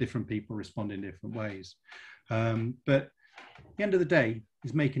 Different people respond in different ways. But at the end of the day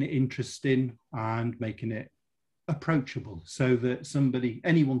is making it interesting and making it approachable so that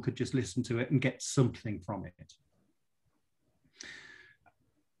anyone could just listen to it and get something from it.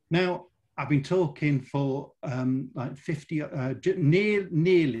 Now, I've been talking for like 50,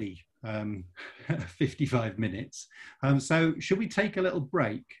 nearly 55 minutes. So should we take a little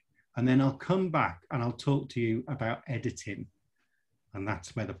break, and then I'll come back and I'll talk to you about editing, and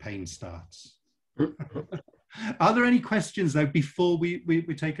that's where the pain starts. Are there any questions though before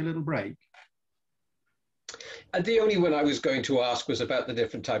we take a little break? The only one I was going to ask was about the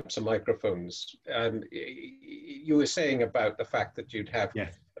different types of microphones. You were saying about the fact that you'd have,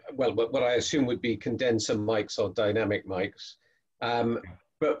 yes, well, what I assume would be condenser mics or dynamic mics.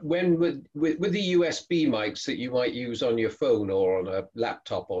 But when with the USB mics that you might use on your phone or on a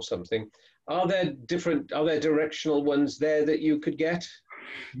laptop or something, are there directional ones there that you could get?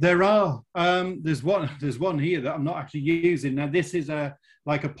 There are. There's one here that I'm not actually using. Now, this is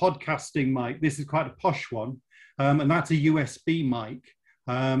like a podcasting mic. This is quite a posh one, and that's a USB mic.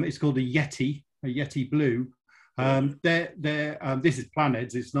 It's called a Yeti Blue. This is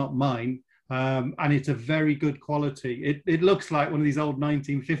Planet's. It's not mine, and it's a very good quality. It looks like one of these old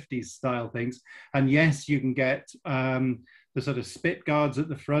 1950s style things. And yes, you can get the sort of spit guards at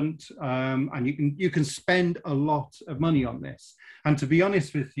the front, and you can spend a lot of money on this. And to be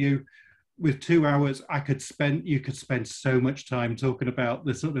honest with you, with 2 hours, you could spend so much time talking about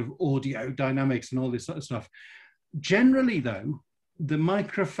the sort of audio dynamics and all this sort of stuff. Generally, though, the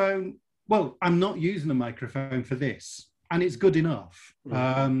microphone, well, I'm not using a microphone for this, and it's good enough.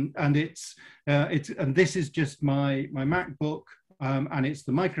 And and this is just my MacBook, and it's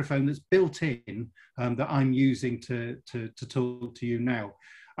the microphone that's built in that I'm using to talk to you now.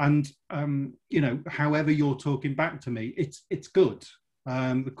 And you know, however you're talking back to me, it's good.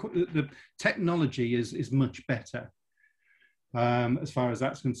 The technology is much better as far as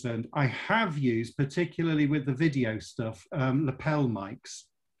that's concerned. I have used, particularly with the video stuff, lapel mics,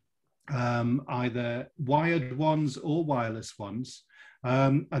 either wired ones or wireless ones,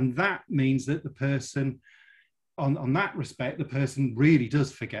 and that means that the person, on that respect, the person really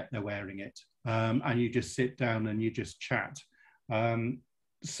does forget they're wearing it, and you just sit down and you just chat.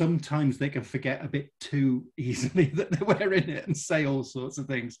 Sometimes they can forget a bit too easily that they're wearing it and say all sorts of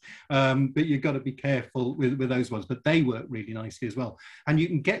things. But you've got to be careful with those ones, but they work really nicely as well. And you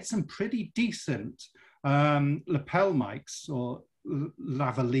can get some pretty decent lapel mics or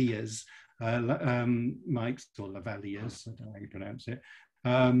lavaliers, mics or lavaliers, I don't know how you pronounce it,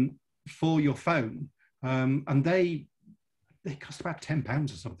 for your phone. And they cost about £10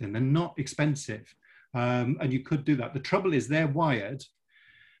 or something. They're not expensive. And you could do that. The trouble is they're wired.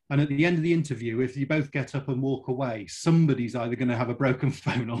 And at the end of the interview, if you both get up and walk away, somebody's either going to have a broken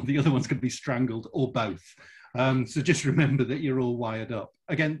phone or the other one's going to be strangled, or both. So just remember that you're all wired up.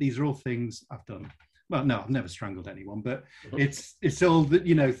 Again, these are all things I've done. Well, no, I've never strangled anyone, but it's all that,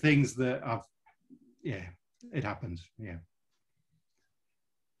 you know, things that it happens. Yeah.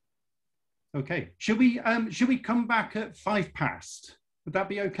 Okay. Should we come back at 5 past? Would that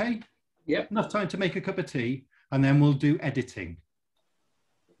be okay? Yep. Enough time to make a cup of tea, and then we'll do editing.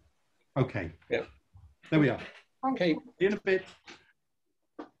 Okay. Yeah. There we are. Okay. See you in a bit.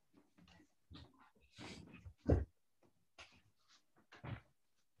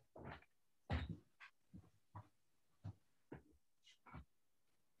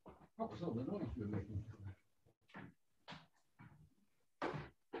 What was all the noise you were making?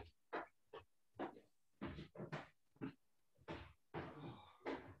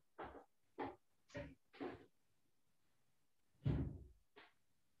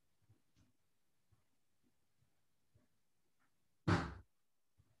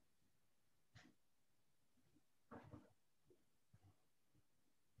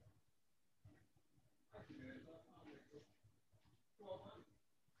 I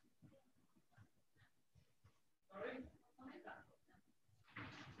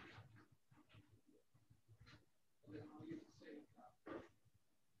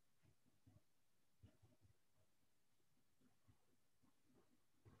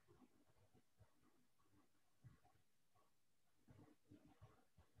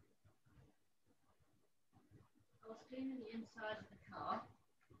was cleaning the inside of the car.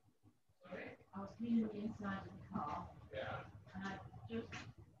 Sorry? I was cleaning the inside of the car. Yeah. And I just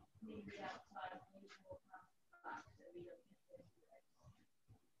cleaned the outside and you walk past the back so we don't get this place.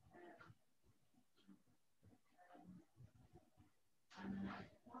 And then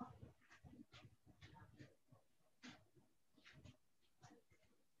I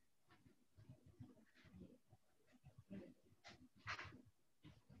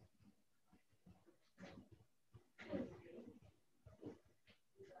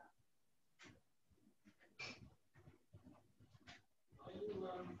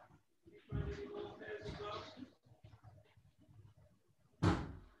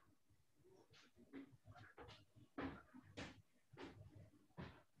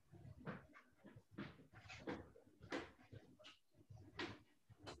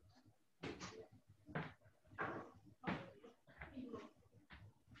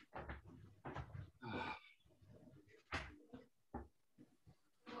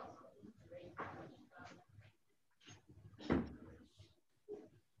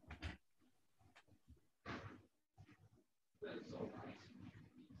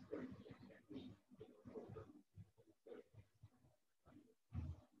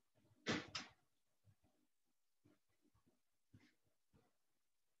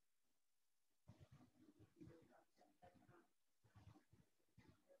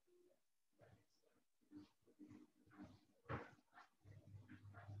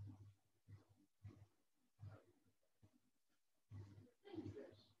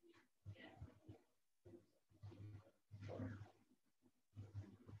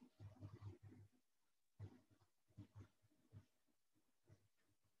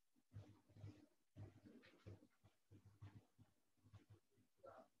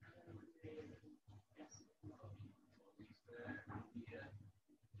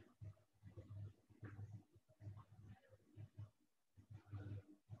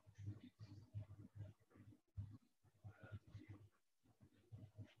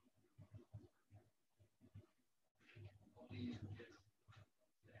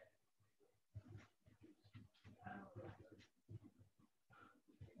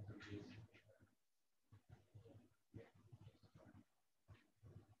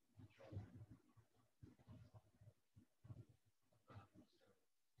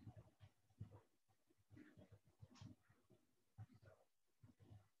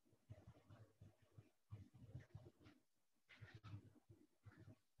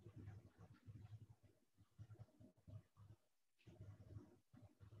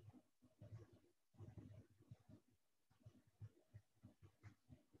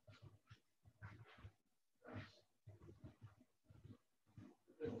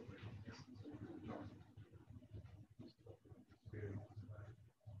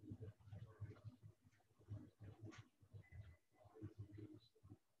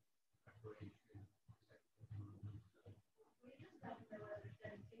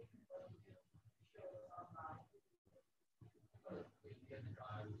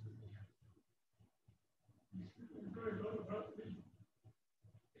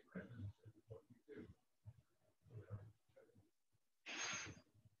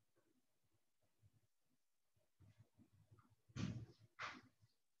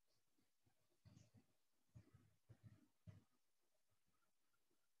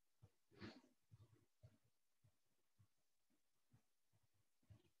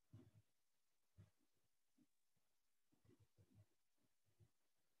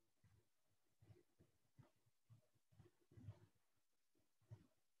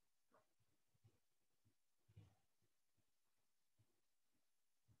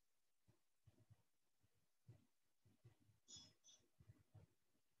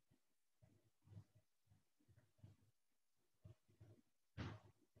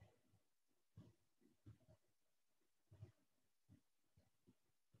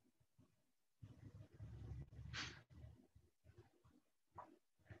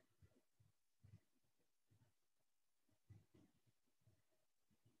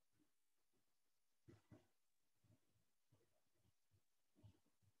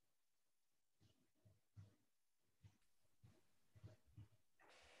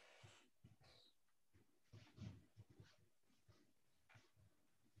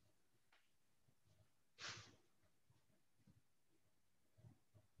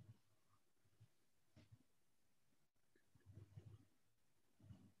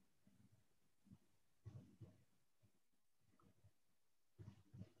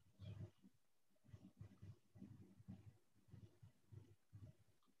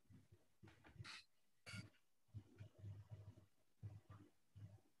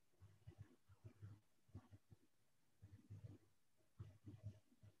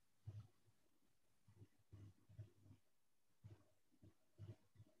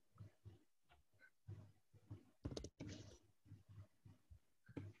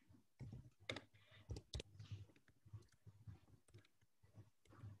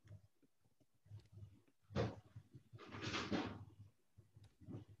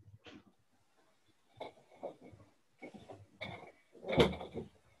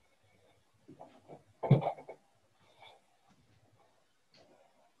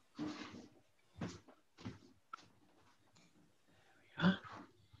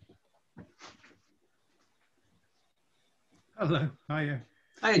Hello. Hiya.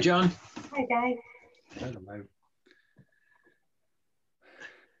 Hi, John. Hi, guys. Hello.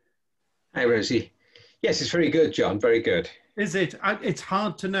 Hi, Rosie. Yes, it's very good, John. Very good. Is it? It's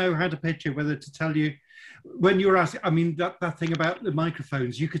hard to know how to picture whether to tell you when you're asking. I mean, that thing about the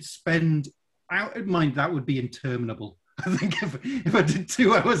microphones, you could spend out in mind, that would be interminable. I think if I did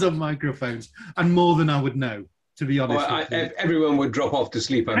 2 hours on microphones and more than I would know, to be honest. Everyone would drop off to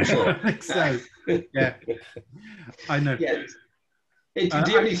sleep, I'm sure. I think so. Yeah, I know. Yeah.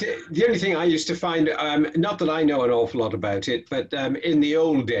 The only thing I used to find, not that I know an awful lot about it, but in the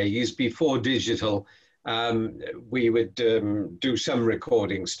old days, before digital, we would do some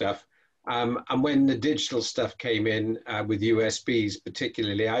recording stuff. And when the digital stuff came in with USBs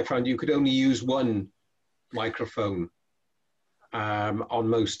particularly, I found you could only use one microphone on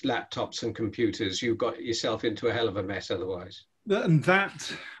most laptops and computers. You got yourself into a hell of a mess otherwise. And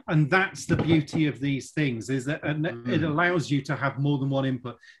that's the beauty of these things, is that it allows you to have more than one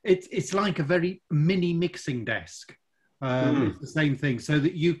input. It's like a very mini mixing desk. It's the same thing, so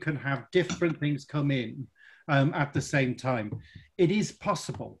that you can have different things come in at the same time. It is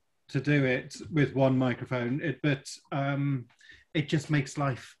possible to do it with one microphone, but it just makes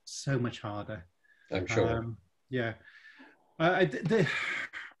life so much harder. I'm sure. Yeah.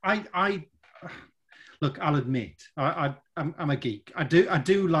 Look, I'll admit, I'm a geek. I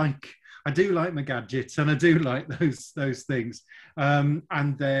do like my gadgets, and I do like those things,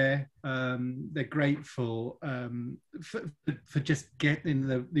 and they're great for just getting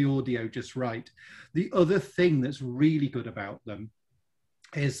the audio just right. The other thing that's really good about them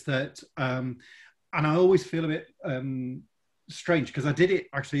is that, and I always feel a bit strange because I did it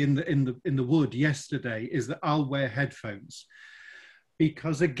actually in the wood yesterday, is that I'll wear headphones.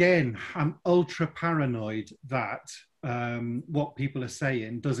 Because again, I'm ultra paranoid that what people are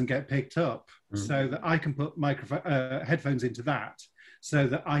saying doesn't get picked up, so that I can put headphones into that, so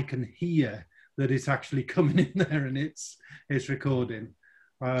that I can hear that it's actually coming in there and it's recording.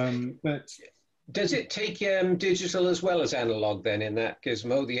 But does it take digital as well as analog then in that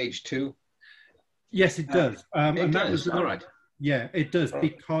gizmo, the H2? Yes, it does. It does. All right. Yeah, it does,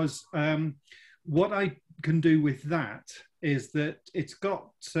 because what I can do with that is that it's got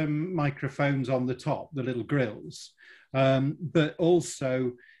some microphones on the top, the little grills, but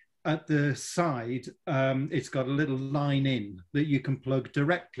also at the side, it's got a little line in that you can plug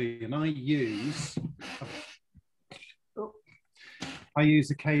directly. And I use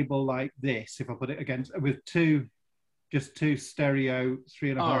a cable like this, if I put it against, with just two stereo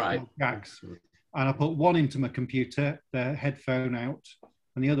 3.5 jacks. And I put one into my computer, the headphone out,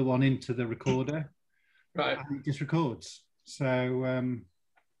 and the other one into the recorder. Right. And it just records. So,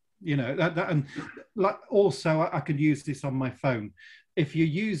 you know, and like also I could use this on my phone. If you're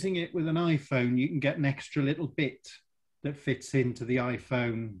using it with an iPhone, you can get an extra little bit that fits into the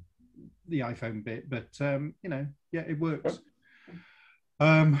iPhone bit. But, you know, yeah, it works.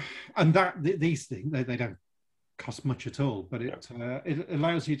 And these things, they don't cost much at all, but it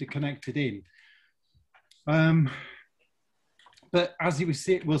allows you to connect it in. But as you will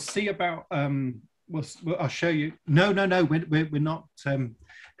see, we'll see about... I'll show you. No, we're not.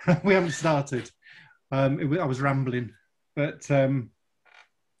 We haven't started. I was rambling, but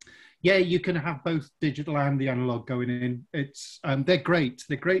yeah, you can have both digital and the analog going in. It's they're great.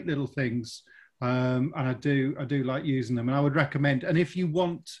 They're great little things, and I do like using them. And I would recommend. And if you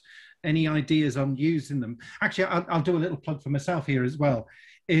want any ideas on using them, actually, I'll do a little plug for myself here as well.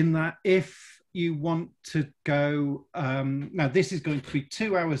 In that, if you want to go, now this is going to be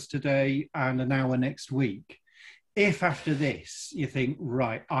 2 hours today and an hour next week. If after this you think,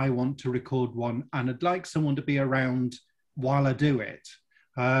 right, I want to record one and I'd like someone to be around while I do it,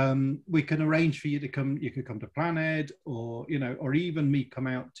 we can arrange for you to come. You could come to Planed, or, you know, or even me come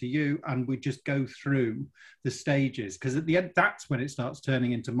out to you, and we just go through the stages. Because at the end, that's when it starts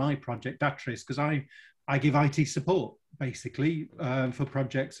turning into my project, Atris, because I give IT support basically for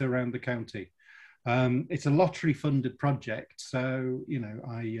projects around the county. It's a lottery-funded project, so, you know,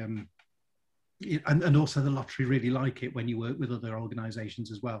 and also the lottery really like it when you work with other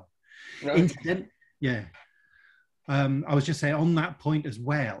organisations as well. Right. Yeah. I was just saying on that point as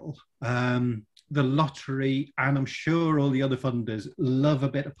well, the lottery, and I'm sure all the other funders, love a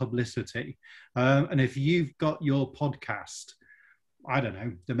bit of publicity. And if you've got your podcast, I don't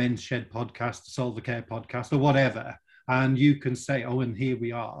know, the Men's Shed podcast, the Solver Care podcast, or whatever, and you can say, oh, and here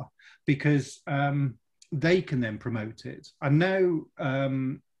we are, because they can then promote it. I know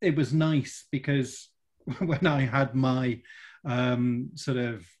it was nice because when I had my sort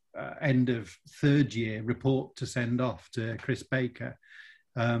of end of third year report to send off to Chris Baker,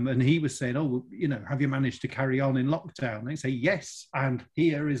 And he was saying, oh, well, you know, have you managed to carry on in lockdown? And I say, yes, and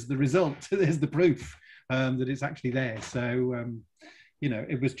here is the result. There's the proof that it's actually there. So, you know,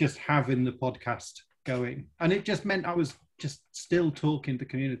 it was just having the podcast going. And it just meant I was just still talking to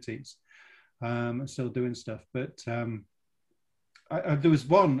communities, still doing stuff. But there was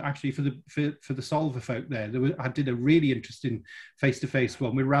one actually for the Solver folk there. I did a really interesting face-to-face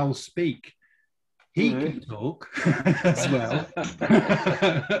one with Raoul Speak. He can talk as well.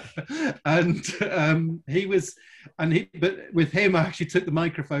 But with him, I actually took the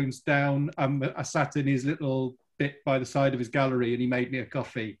microphones down. I sat in his little bit by the side of his gallery and he made me a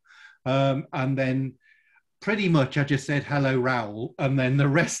coffee. And then pretty much I just said, hello, Raoul. And then the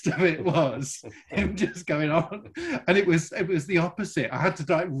rest of it was him just going on. And it was the opposite. I had to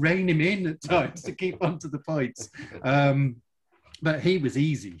like rein him in at times to keep on to the points. But he was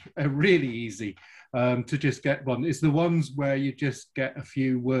easy, really easy. To just get one. It's the ones where you just get a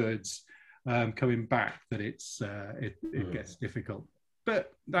few words coming back that it gets difficult.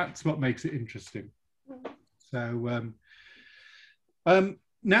 But that's what makes it interesting. So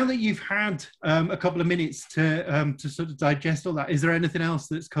now that you've had a couple of minutes to sort of digest all that, is there anything else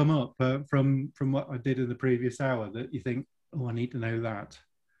that's come up from what I did in the previous hour that you think, oh, I need to know that?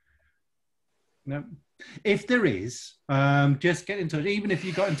 No. If there is, just get in touch. Even if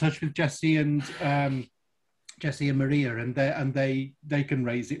you got in touch with Jesse and Maria, and they can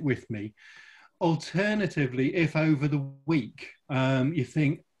raise it with me. Alternatively, if over the week you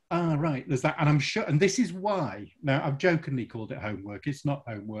think, right, there's that, and I'm sure, and this is why. Now, I've jokingly called it homework. It's not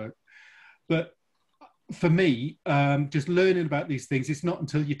homework, but for me, just learning about these things, it's not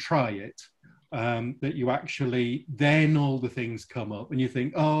until you try it that you actually then all the things come up, and you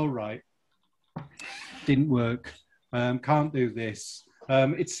think, oh right. Didn't work, can't do this.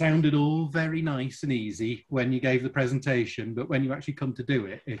 It sounded all very nice and easy when you gave the presentation, but when you actually come to do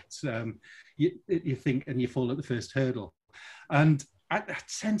it, you think and you fall at the first hurdle. And that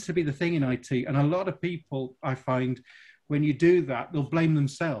tends to be the thing in IT. And a lot of people, I find, when you do that, they'll blame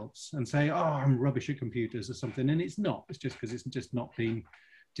themselves and say, oh, I'm rubbish at computers or something. And it's not. It's just because it's just not been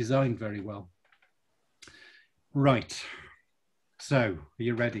designed very well. Right. So, are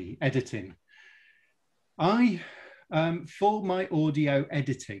you ready? Editing. For my audio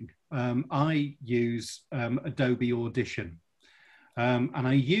editing, I use Adobe Audition. And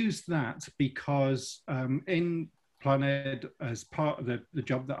I use that because in Planed, as part of the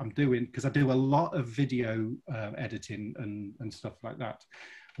job that I'm doing, because I do a lot of video editing and stuff like that,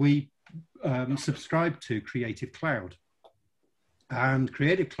 we subscribe to Creative Cloud. And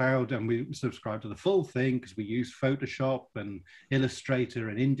Creative Cloud, and we subscribe to the full thing because we use Photoshop and Illustrator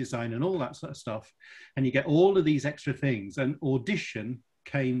and InDesign and all that sort of stuff. And you get all of these extra things, and Audition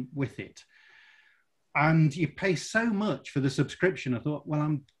came with it. And you pay so much for the subscription. I thought, well,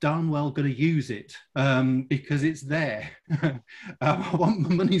 I'm darn well going to use it because it's there. I want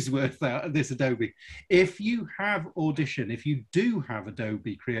my money's worth out of this Adobe. If you have Audition, if you do have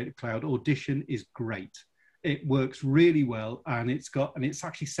Adobe Creative Cloud, Audition is great. It works really well, and it's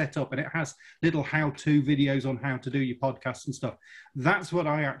actually set up, and it has little how-to videos on how to do your podcasts and stuff. That's what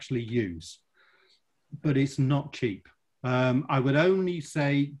I actually use, but it's not cheap. I would only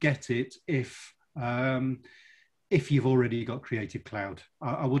say get it if you've already got Creative Cloud.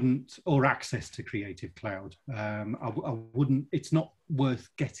 I wouldn't, or access to Creative Cloud. I wouldn't. It's not worth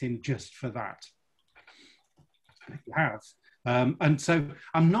getting just for that. If you have. And so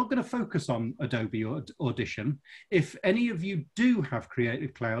I'm not going to focus on Adobe Audition. If any of you do have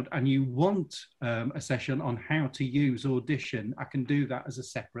Creative Cloud and you want a session on how to use Audition, I can do that as a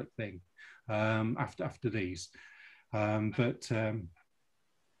separate thing after these. Because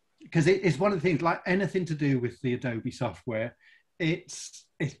it's one of the things, like anything to do with the Adobe software, it's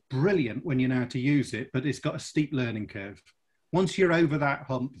brilliant when you know how to use it, but it's got a steep learning curve. Once you're over that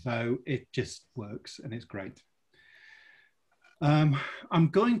hump, though, it just works and it's great. I'm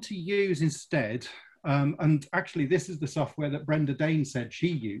going to use instead, and actually this is the software that Brenda Dane said she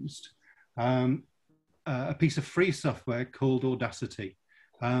used, a piece of free software called Audacity.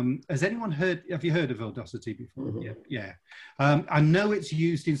 Has anyone heard, have you heard of Audacity before? Mm-hmm. Yeah. I know it's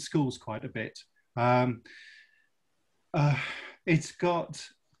used in schools quite a bit. It's got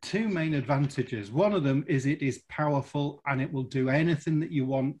two main advantages. One of them is it is powerful and it will do anything that you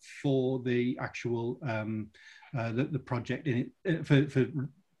want for the actual the project in it for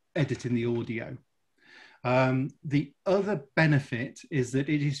editing the audio. The other benefit is that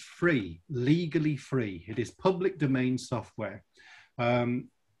it is free, legally free. It is public domain software. And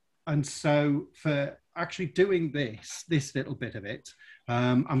so for actually doing this little bit of it,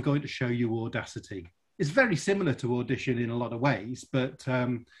 I'm going to show you Audacity. it's very similar to Audition in a lot of ways, but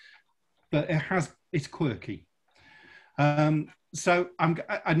it's quirky. So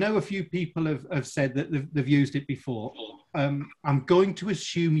I know a few people have said that they've used it before. I'm going to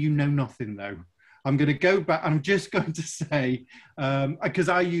assume you know nothing though. I'm going to go back. I'm just going to say, because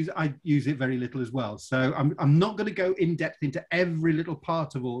I use it very little as well. So I'm not going to go in depth into every little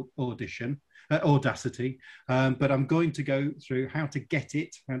part of Audacity, but I'm going to go through how to get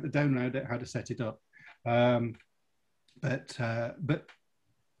it, how to download it, how to set it up. But have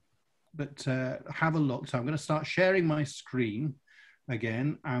a look. So I'm going to start sharing my screen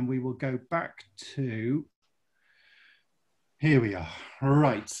again, and we will go back to, here we are.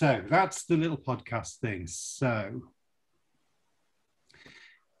 Right, so that's the little podcast thing. So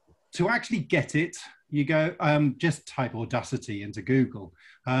to actually get it, you go, just type Audacity into Google,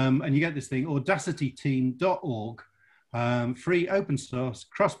 and you get this thing, audacityteam.org, free, open source,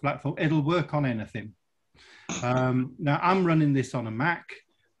 cross-platform. It'll work on anything. Now, I'm running this on a Mac,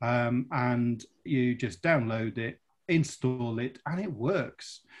 and you just download it, install it, and it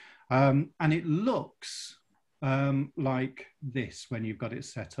works. And it looks like this when you've got it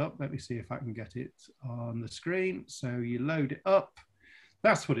set up. Let me see if I can get it on the screen. So you load it up.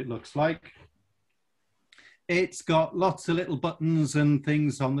 That's what it looks like. It's got lots of little buttons and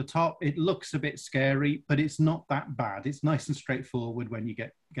things on the top. It looks a bit scary, but it's not that bad. It's nice and straightforward when you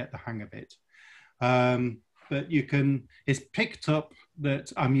get the hang of it. But you can, it's picked up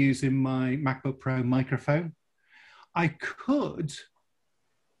that I'm using my MacBook Pro microphone. I could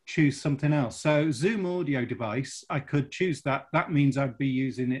choose something else. So Zoom audio device, I could choose that. That means I'd be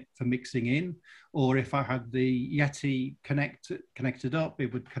using it for mixing in, or if I had the Yeti connected up,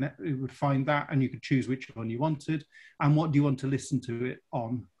 it would find that, and you could choose which one you wanted. And what do you want to listen to it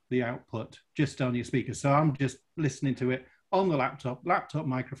on the output, just on your speakers. So I'm just listening to it on the laptop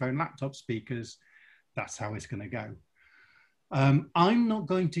microphone, laptop speakers. That's how it's going to go. I'm not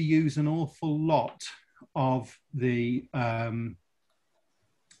going to use an awful lot of the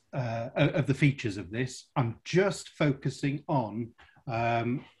features of this. I'm just focusing on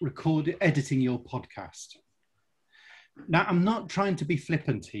editing your podcast. Now, I'm not trying to be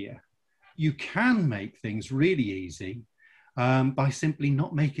flippant here. You can make things really easy by simply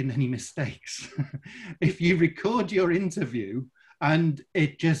not making any mistakes. If you record your interview and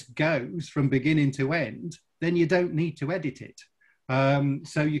it just goes from beginning to end, then you don't need to edit it.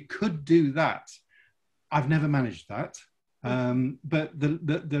 So you could do that. I've never managed that. But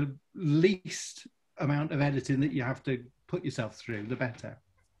the least amount of editing that you have to put yourself through, the better.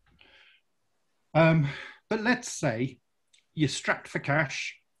 But let's say you're strapped for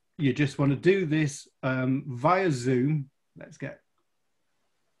cash. You just want to do this via Zoom. Let's get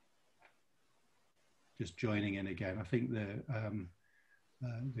just joining in again. I think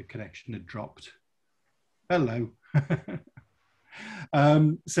the connection had dropped. Hello.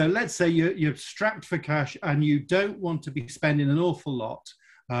 So let's say you're strapped for cash and you don't want to be spending an awful lot.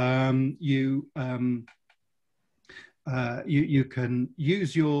 You can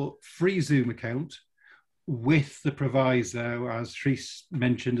use your free Zoom account with the proviso, as Therese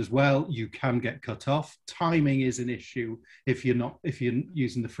mentioned as well, you can get cut off. Timing is an issue if you're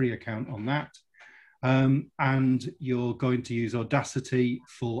using the free account on that. And you're going to use Audacity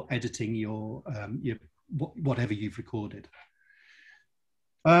for editing your whatever you've recorded.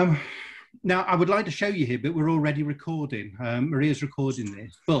 Now, I would like to show you here, but we're already recording. Maria's recording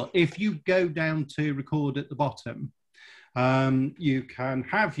this. But if you go down to record at the bottom, you can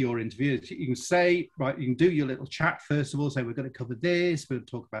have your interview. You can say, right, you can do your little chat first of all, say we're going to cover this, we'll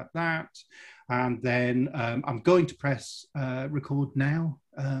talk about that. And then I'm going to press record now.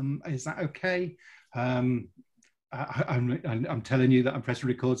 Is that okay? I'm telling you that I'm pressing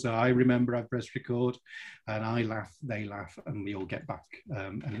record, so I remember I've pressed record, and I laugh, they laugh, and we all get back,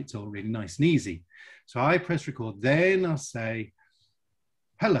 and it's all really nice and easy. So I press record, then I'll say,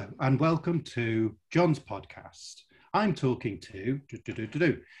 hello, and welcome to John's podcast. I'm talking to,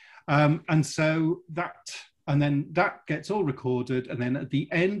 and so then that gets all recorded, and then at the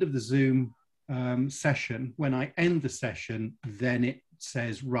end of the Zoom session, when I end the session, then it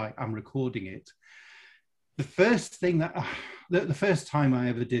says, right, I'm recording it. The first thing the first time I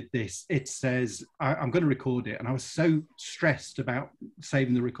ever did this, it says, I'm going to record it. And I was so stressed about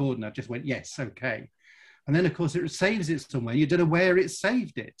saving the recording. I just went, yes, okay. And then, of course, it saves it somewhere. You don't know where it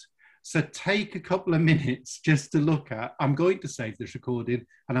saved it. So take a couple of minutes just to look at, I'm going to save this recording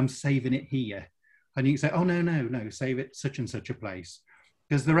and I'm saving it here. And you can say, oh, no, save it such and such a place.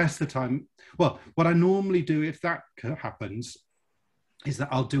 Because the rest of the time, well, what I normally do if that happens is that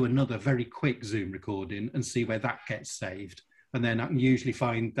I'll do another very quick Zoom recording and see where that gets saved. and then I can usually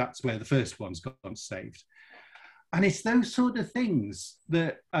find that's where the first one's gone saved. And it's those sort of things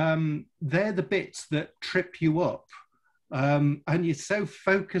that they're the bits that trip you up. And you're so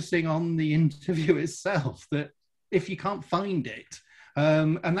focusing on the interview itself that if you can't find it,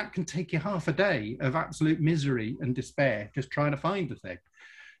 and that can take you half a day of absolute misery and despair just trying to find the thing.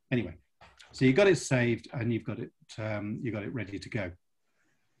 Anyway, so you got it saved and you've got it ready to go.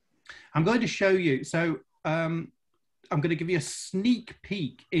 I'm going to show you. So I'm going to give you a sneak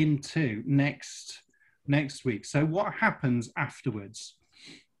peek into next week. So what happens afterwards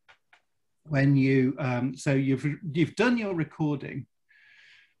when you so you've done your recording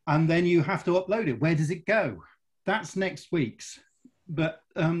and then you have to upload it? Where does it go? That's next week's. But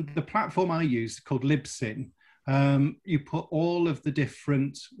the platform I use called Libsyn, you put all of the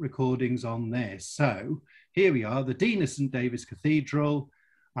different recordings on there. So here we are, the Dean of St David's Cathedral,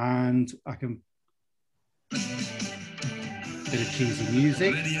 and I can bit of cheesy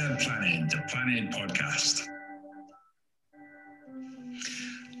music. Lydia Planning, the Planning Podcast.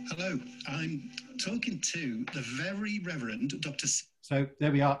 Hello, I'm talking to the very Reverend Dr. So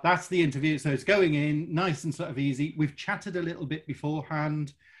there we are. That's the interview. So it's going in nice and sort of easy. We've chatted a little bit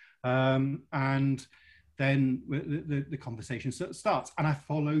beforehand, and then the conversation sort of starts. And I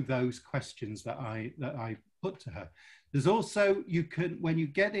follow those questions that I put to her. There's also, you can, when you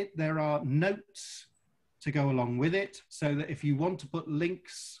get it, there are notes to go along with it, so that if you want to put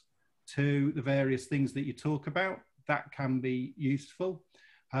links to the various things that you talk about, that can be useful.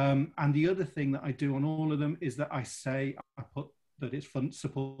 And the other thing that I do on all of them is that I put that it's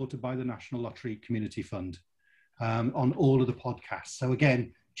supported by the National Lottery Community Fund on all of the podcasts. So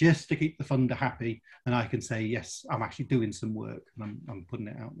again, just to keep the funder happy, and I can say, yes, I'm actually doing some work and I'm putting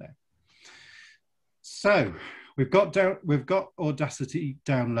it out there. So we've got Audacity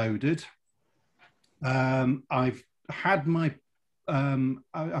downloaded. I've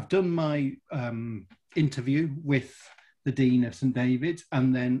done my interview with the Dean of St David's,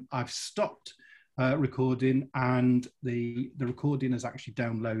 and then I've stopped recording, and the recording is actually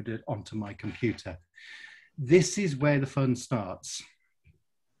downloaded onto my computer. This is where the fun starts.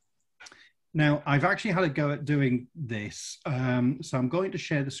 Now, I've actually had a go at doing this, so I'm going to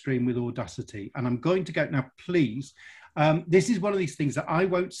share the screen with Audacity, and I'm going to go, now please, this is one of these things that I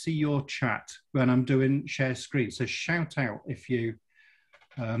won't see your chat when I'm doing share screen, so shout out if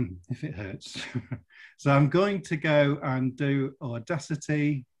it hurts. So I'm going to go and do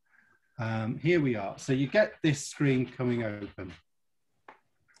Audacity. Here we are. So you get this screen coming open.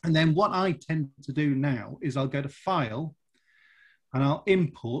 And then what I tend to do now is I'll go to File and I'll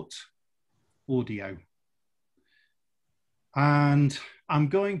import audio. And I'm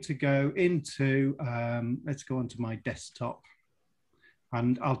going to go into, let's go onto my desktop,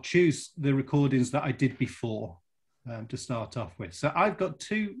 and I'll choose the recordings that I did before to start off with. So I've got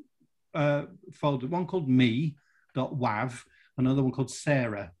two folders, one called me.wav, another one called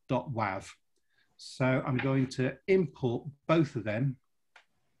sarah.wav. So I'm going to import both of them.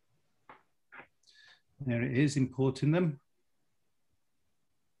 There it is, importing them.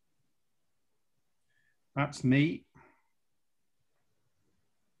 That's me.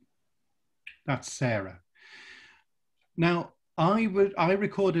 That's Sarah. Now, I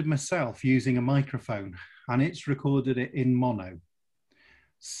recorded myself using a microphone, and it's recorded it in mono.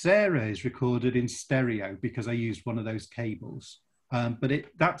 Sarah is recorded in stereo because I used one of those cables. But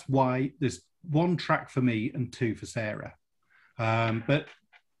that's why there's one track for me and two for Sarah. But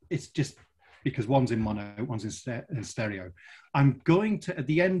it's just because one's in mono, one's in stereo. I'm going to, at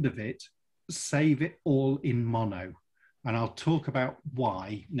the end of it, save it all in mono. And I'll talk about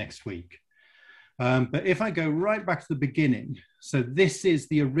why next week. But if I go right back to the beginning, so this is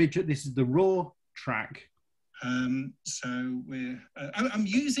the original, this is the raw track. So I'm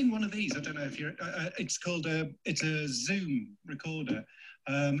using one of these. I don't know if you're, it's called it's a Zoom recorder.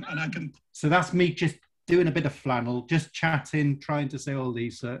 And I can. So that's me just doing a bit of flannel, just chatting, trying to say all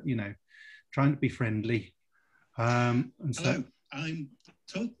these, trying to be friendly. And hello, I'm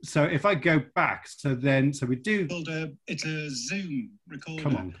talking. So if I go back, so we do. It's a Zoom recorder.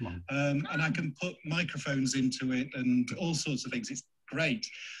 Come on. And I can put microphones into it and all sorts of things. It's great,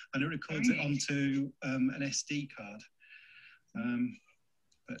 and it records it onto an SD card.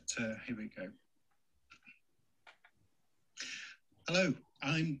 But here we go. Hello,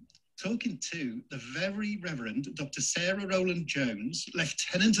 I'm talking to the very Reverend Dr. Sarah Rowland Jones,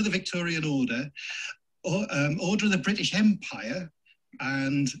 Lieutenant of the Victorian Order, Order of the British Empire,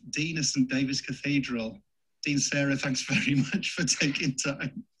 and Dean of St David's Cathedral. Dean Sarah, thanks very much for taking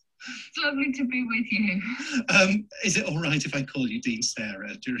time. It's lovely to be with you. Is it all right if I call you Dean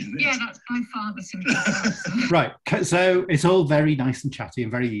Sarah during this? Yeah, that's by far the simplest answer. Right, so it's all very nice and chatty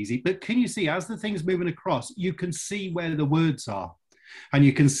and very easy, but can you see, as the thing's moving across, you can see where the words are and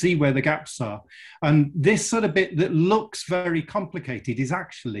you can see where the gaps are. And this sort of bit that looks very complicated is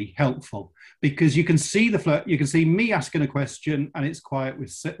actually helpful because you can see the flow, you can see me asking a question and it's quiet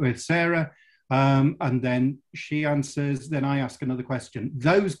with Sarah. And then she answers, then I ask another question.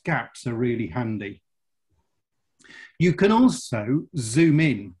 Those gaps are really handy. You can also zoom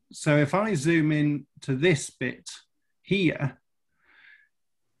in. So if I zoom in to this bit here,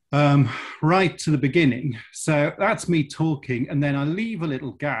 right to the beginning, so that's me talking, and then I leave a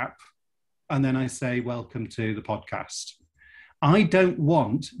little gap, and then I say, welcome to the podcast. I don't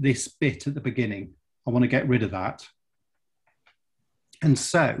want this bit at the beginning. I want to get rid of that. And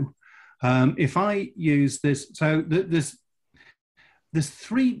so, if I use this, so there's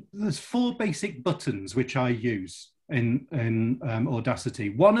four basic buttons which I use in Audacity.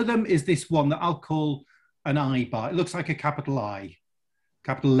 One of them is this one that I'll call an I bar. It looks like a capital I,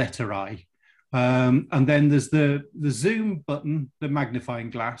 capital letter I. And then there's the zoom button, the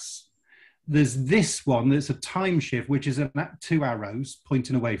magnifying glass. There's this one that's a time shift, which is two arrows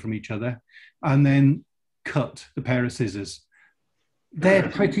pointing away from each other, and then cut, the pair of scissors. They're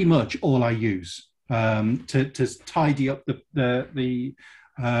pretty much all I use to tidy up the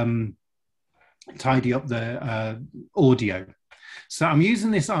audio. So I'm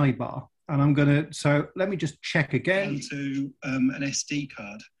using this I bar, and I'm gonna. So let me just check again. Onto an SD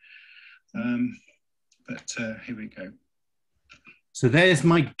card, but here we go. So there's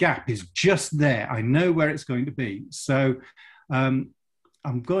my gap, is just there. I know where it's going to be. So I'm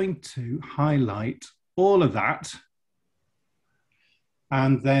going to highlight all of that.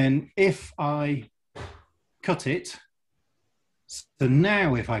 And then if I cut it, so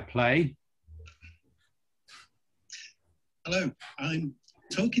now if I play. Hello, I'm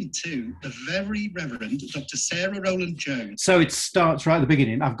talking to the very Reverend Dr. Sarah Rowland Jones. So it starts right at the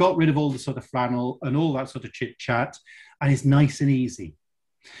beginning. I've got rid of all the sort of flannel and all that sort of chit chat, and it's nice and easy.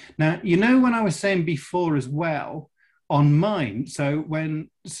 Now, you know, when I was saying before as well, on mine, so when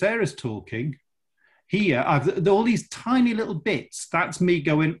Sarah's talking, here, I've all these tiny little bits. That's me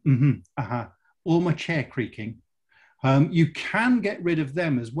going, or my chair creaking. You can get rid of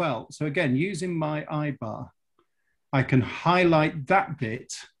them as well. So again, using my I bar, I can highlight that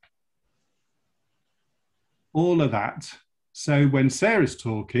bit, all of that. So when Sarah's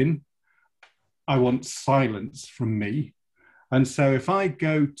talking, I want silence from me. And so if I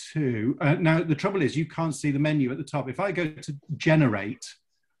go to, now the trouble is you can't see the menu at the top. If I go to generate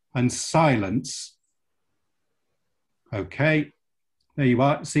and silence, okay, there you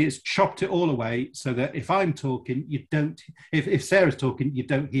are. See, it's chopped it all away so that if I'm talking, you don't, if Sarah's talking, you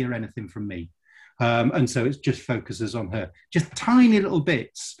don't hear anything from me. And so it just focuses on her. Just tiny little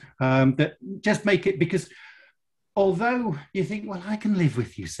bits that just make it, because although you think, well, I can live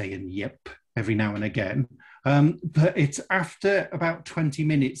with you saying yep every now and again, but it's after about 20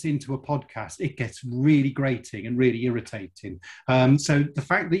 minutes into a podcast, it gets really grating and really irritating. So the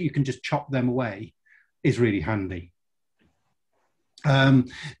fact that you can just chop them away is really handy.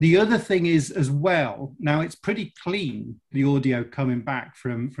 The other thing is as well, now it's pretty clean, the audio coming back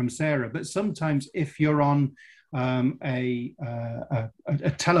from Sarah, but sometimes if you're on a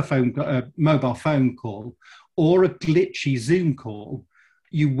telephone, a mobile phone call or a glitchy Zoom call,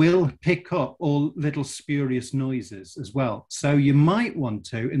 you will pick up all little spurious noises as well. So you might want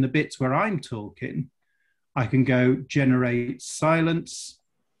to, in the bits where I'm talking, I can go generate silence,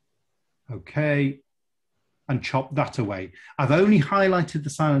 okay, and chop that away. I've only highlighted the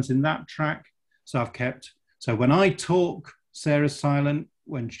silence in that track, so I've kept, so when I talk, Sarah's silent,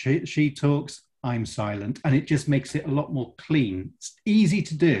 when she talks, I'm silent, and it just makes it a lot more clean. It's easy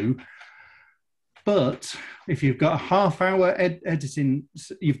to do, but if you've got a half-hour editing,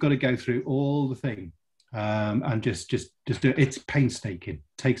 you've got to go through all the thing and just do it. It's painstaking,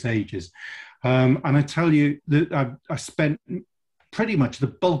 takes ages. And I tell you that I spent pretty much the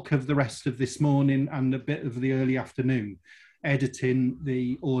bulk of the rest of this morning and a bit of the early afternoon editing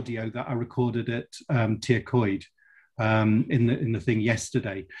the audio that I recorded at Tir Coed in the thing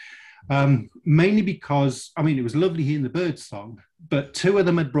yesterday. Mainly because, I mean, it was lovely hearing the bird song, but two of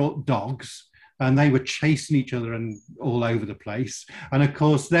them had brought dogs and they were chasing each other and all over the place. And of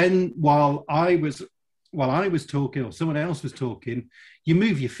course, then while I was talking or someone else was talking, you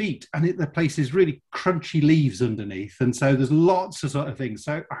move your feet and the place is really crunchy leaves underneath. And so there's lots of sort of things.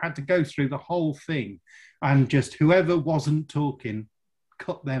 So I had to go through the whole thing and just whoever wasn't talking,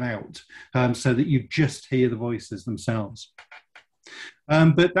 cut them out so that you just hear the voices themselves.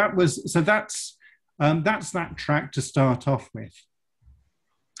 But that's that track to start off with.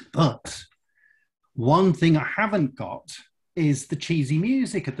 But one thing I haven't got is the cheesy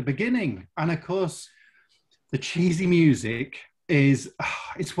music at the beginning. And of course, the cheesy music is,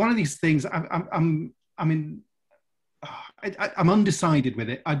 it's one of these things, I'm undecided with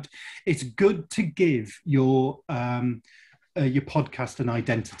it. It's good to give your podcast an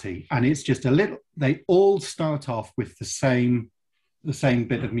identity. And it's just they all start off with the same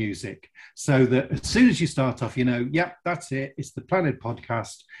bit of music, so that as soon as you start off, yep, that's it. It's the Planet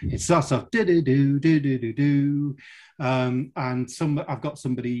Podcast. It starts off do do do do do do do, and I've got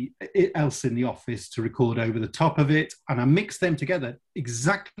somebody else in the office to record over the top of it, and I mix them together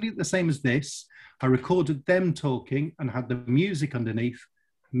exactly the same as this. I recorded them talking and had the music underneath,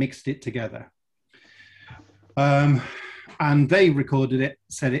 mixed it together, and they recorded it,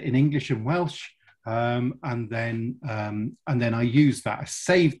 said it in English and Welsh. And then I use that. I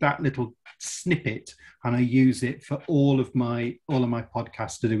saved that little snippet, and I use it for all of my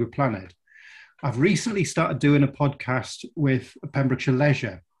podcasts to do with Planet. I've recently started doing a podcast with Pembrokeshire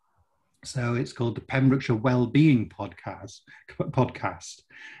Leisure, so it's called the Pembrokeshire Wellbeing Podcast.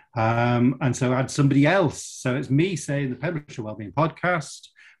 And so I had somebody else. So it's me saying the Pembrokeshire Wellbeing Podcast,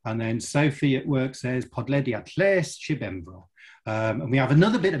 and then Sophie at work says Podlediad Lles Shibembro. And we have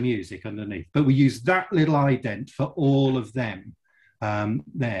another bit of music underneath, but we use that little ident for all of them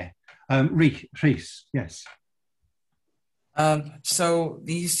there. Rhys, yes. So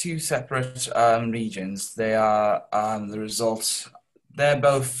these two separate regions, they are the results. They're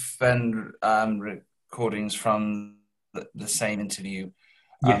both then recordings from the same interview,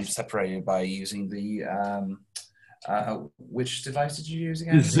 Yes. separated by using the which device did you use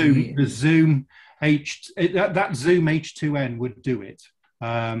again? The Zoom that Zoom H2N would do it.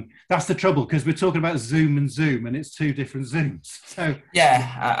 That's the trouble, because we're talking about Zoom and Zoom, and it's two different Zooms. So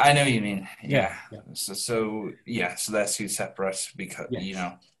yeah, I know what you mean. Yeah. Yeah. So they're two separate, because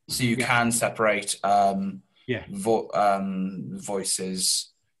Yes. so you can separate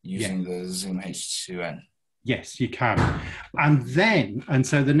voices using the Zoom H2N. Yes, you can. And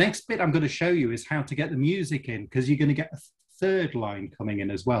so the next bit I'm going to show you is how to get the music in, because you're going to get a third line coming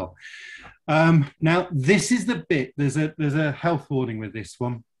in as well. Now, this is the bit, there's a health warning with this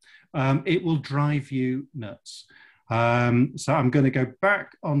one. It will drive you nuts. So I'm going to go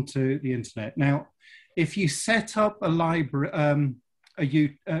back onto the internet. Now, if you set up a library,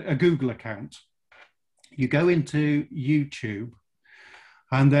 a Google account, you go into YouTube,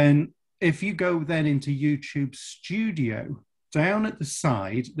 and then if you go then into YouTube Studio, down at the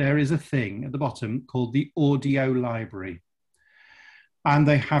side, there is a thing at the bottom called the audio library. And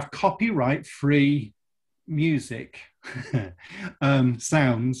they have copyright-free music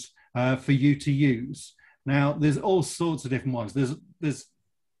sounds for you to use. Now, there's all sorts of different ones. There's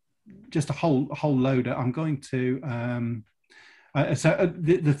just a whole load. I'm going to...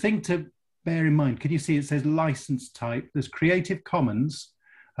 the thing to bear in mind, can you see it says license type? There's Creative Commons,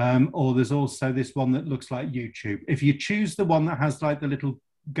 or there's also this one that looks like YouTube. If you choose the one that has like the little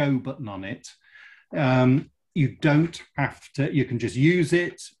go button on it, you don't have to, you can just use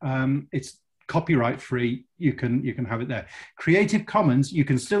it. It's copyright free. You can have it there. Creative Commons, you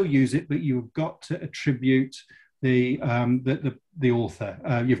can still use it, but you've got to attribute the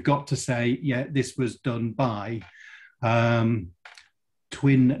author. You've got to say, yeah, this was done by Twin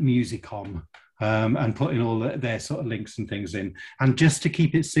Musicom, and put in all their sort of links and things in. And just to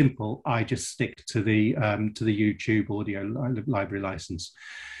keep it simple, I just stick to the YouTube audio library license.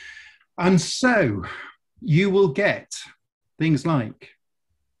 And so you will get things like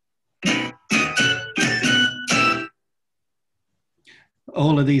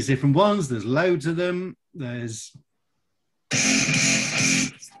all of these different ones. There's loads of them.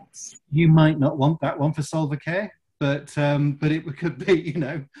 You might not want that one for Solver Care, but it could be,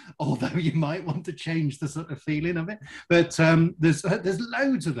 although you might want to change the sort of feeling of it. But there's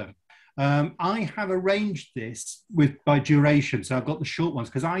loads of them. I have arranged this by duration. So I've got the short ones,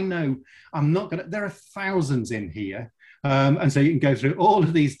 because I know there are thousands in here. And so you can go through all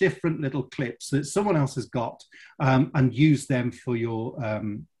of these different little clips that someone else has got, and use them for your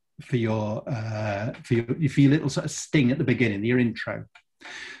little sort of sting at the beginning, your intro.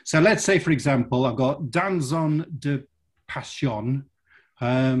 So let's say, for example, I've got Danzon de Passion,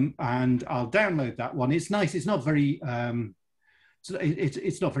 and I'll download that one. It's nice. It's not very...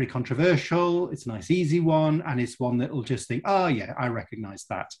 it's not very controversial. It's a nice, easy one, and it's one that will just think, oh yeah, I recognize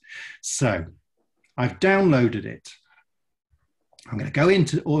that. So I've downloaded it. I'm going to go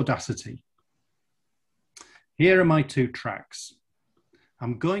into Audacity. Here are my two tracks.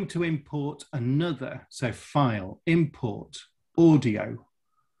 I'm going to import another, so file, import audio.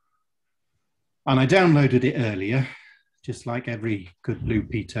 And I downloaded it earlier, just like every good Blue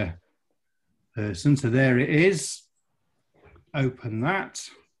Peter person. So there it is. Open that.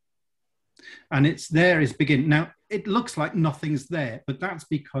 And it's there is begin. Now, it looks like nothing's there, but that's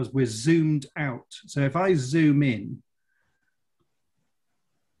because we're zoomed out. So if I zoom in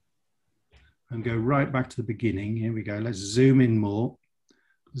and go right back to the beginning, here we go. Let's zoom in more,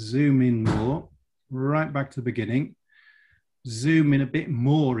 right back to the beginning. Zoom in a bit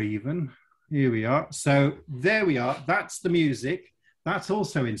more even. Here we are. So there we are. That's the music. That's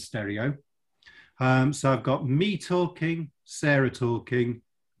also in stereo. So I've got me talking, Sarah talking,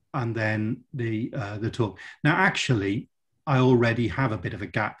 and then the talk. Now, actually, I already have a bit of a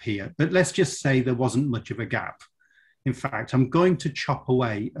gap here, but let's just say there wasn't much of a gap. In fact, I'm going to chop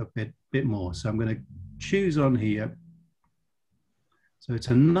away a bit more. So I'm going to choose on here. So it's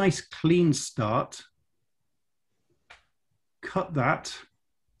a nice clean start. Cut that.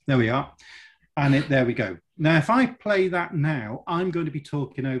 There we are. And there we go. Now, if I play that now, I'm going to be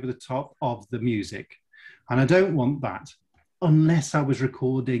talking over the top of the music. And I don't want that unless I was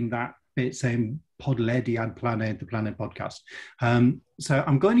recording that bit saying Podledi ad Planet, the Planet podcast. So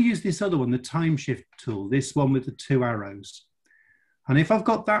I'm going to use this other one, the time shift tool, this one with the 2 arrows. And if I've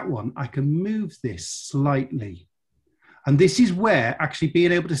got that one, I can move this slightly. And this is where actually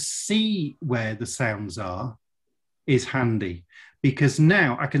being able to see where the sounds are is handy, because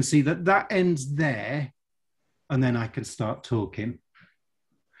now I can see that that ends there and then I can start talking.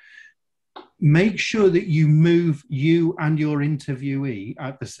 Make sure that you move you and your interviewee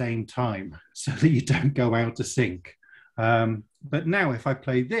at the same time so that you don't go out of sync. But now if I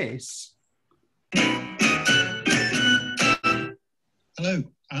play this. Hello,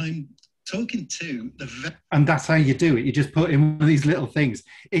 I'm talking to the... And that's how you do it. You just put in one of these little things.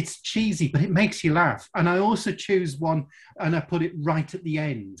 It's cheesy, but it makes you laugh. And I also choose one and I put it right at the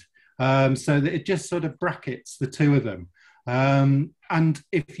end so that it just sort of brackets the two of them. And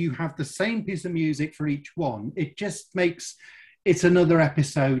if you have the same piece of music for each one, it just makes, it's another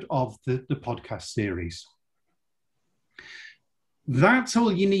episode of the podcast series. That's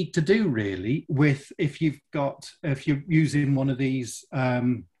all you need to do really with, if you're using one of these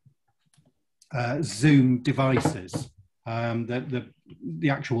Zoom devices, the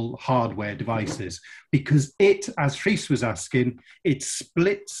actual hardware devices, because it, as Fries was asking, it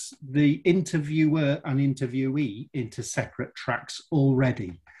splits the interviewer and interviewee into separate tracks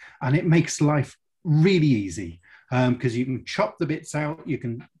already. And it makes life really easy because you can chop the bits out, you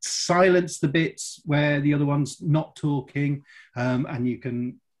can silence the bits where the other one's not talking, and you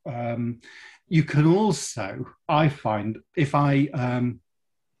can also, I find, if I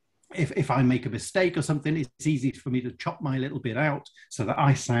make a mistake or something, it's easy for me to chop my little bit out so that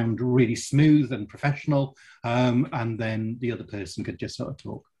I sound really smooth and professional, and then the other person could just sort of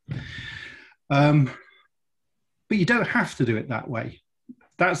talk. But you don't have to do it that way.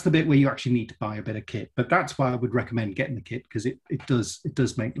 That's the bit where you actually need to buy a bit of kit, but that's why I would recommend getting the kit, because it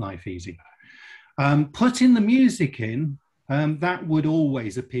does make life easy. Putting the music in, that would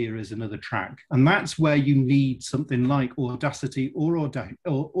always appear as another track. And that's where you need something like Audacity or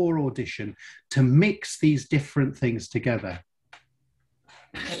Audition to mix these different things together.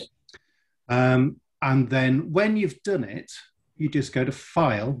 And then when you've done it, you just go to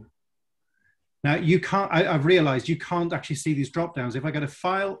File. Now you can't, I've realized you can't actually see these drop downs. If I go to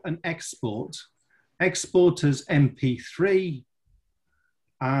File and Export, export as MP3,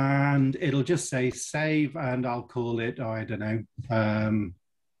 and it'll just say save, and I'll call it, oh, I don't know,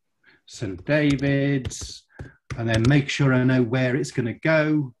 St. David's, and then make sure I know where it's going to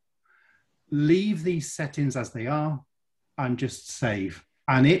go. Leave these settings as they are and just save,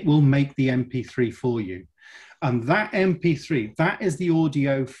 and it will make the MP3 for you. And that MP3, that is the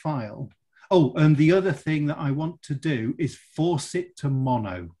audio file. Oh, and the other thing that I want to do is force it to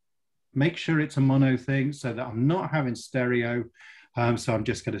mono. Make sure it's a mono thing so that I'm not having stereo. So I'm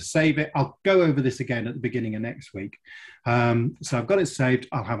just going to save it. I'll go over this again at the beginning of next week. So I've got it saved.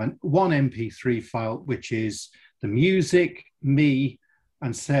 I'll have one MP3 file, which is the music, me,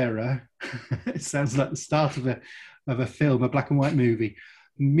 and Sarah. It sounds like the start of a film, a black and white movie.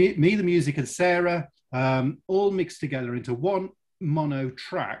 Me, the music, and Sarah, all mixed together into one mono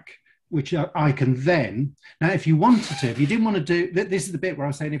track, which I can then, now if you wanted to, if you didn't want to do, this is the bit where I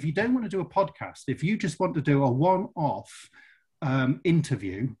was saying, if you don't want to do a podcast, if you just want to do a one-off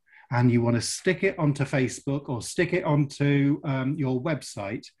interview and you want to stick it onto Facebook or stick it onto your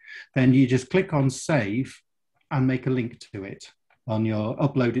website, then you just click on save and make a link to it.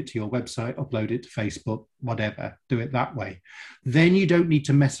 upload it to your website, upload it to Facebook, whatever, do it that way. Then you don't need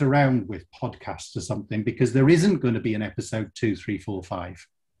to mess around with podcasts or something, because there isn't going to be an episode 2, 3, 4, 5.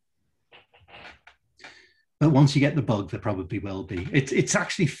 But once you get the bug, there probably will be. It's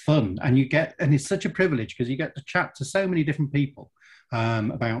actually fun, and it's such a privilege because you get to chat to so many different people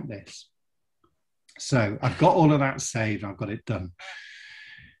about this. So I've got all of that saved. I've got it done.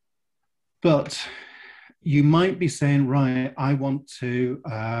 But you might be saying, right, I want to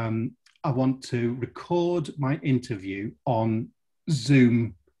record my interview on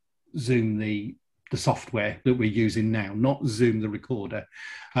Zoom, the software that we're using now, not Zoom the recorder.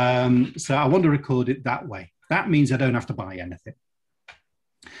 So I want to record it that way. That means I don't have to buy anything.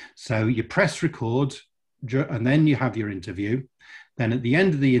 So you press record, and then you have your interview. Then at the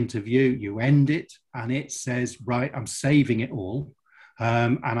end of the interview, you end it, and it says, right, I'm saving it all.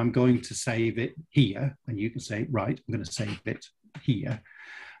 And I'm going to save it here. And you can say, right, I'm going to save it here.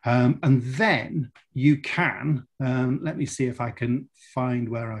 And then you can, let me see if I can find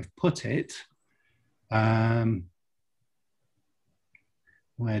where I've put it. Where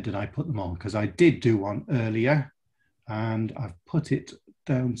did I put them on? Because I did do one earlier, and I've put it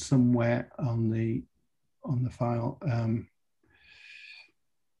down somewhere on the file.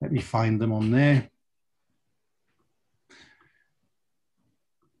 Let me find them on there.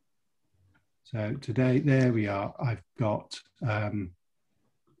 So today, there we are. I've got,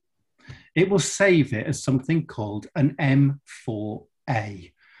 it will save it as something called an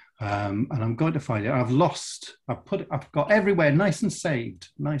M4A. And I'm going to find it. I've got everywhere nice and saved,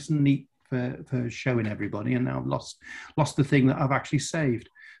 nice and neat for showing everybody. And now I've lost the thing that I've actually saved.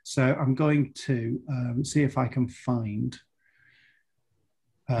 So I'm going to see if I can find,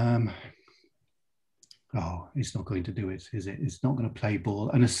 oh, it's not going to do it, is it? It's not going to play ball.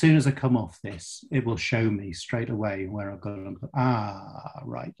 And as soon as I come off this, it will show me straight away where I've got it. Ah,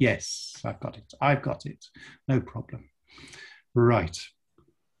 right. Yes, I've got it. I've got it. No problem. Right.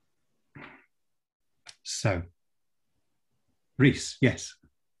 So, Reese, yes.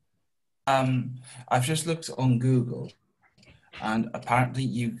 I've just looked on Google, and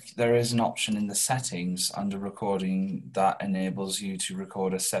apparently there is an option in the settings under recording that enables you to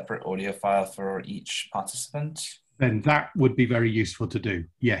record a separate audio file for each participant. Then that would be very useful to do.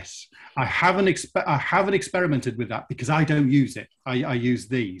 Yes, I haven't experimented with that because I don't use it. I use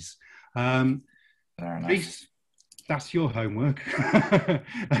these. Reese, that's your homework.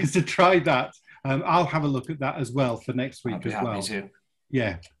 Is to try that. I'll have a look at that as well for next week as well. To.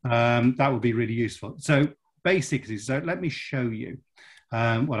 Yeah, that would be really useful. So basically, let me show you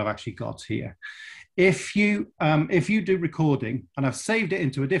what I've actually got here. If you do recording, and I've saved it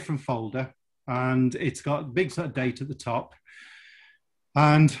into a different folder, and it's got a big sort of date at the top,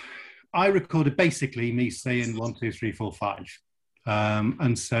 and I recorded basically me saying 1, 2, 3, 4, 5,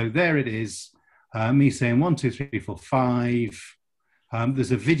 and so there it is, me saying 1, 2, 3, 4, 5.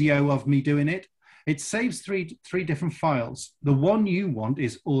 There's a video of me doing it. It saves three different files. The one you want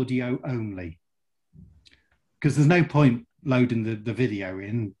is audio only, because there's no point loading the video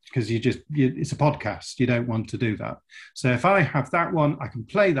in, because it's a podcast. You don't want to do that. So if I have that one, I can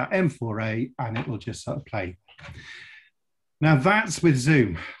play that M4A and it will just sort of play. Now that's with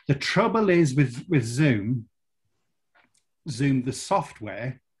Zoom. The trouble is with Zoom, the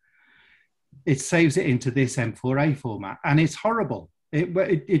software, it saves it into this M4A format, and it's horrible.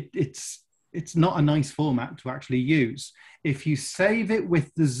 It's not a nice format to actually use. If you save it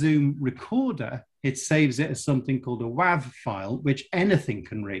with the Zoom recorder, it saves it as something called a WAV file, which anything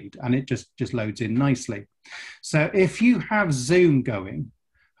can read, and it just loads in nicely. So if you have Zoom going,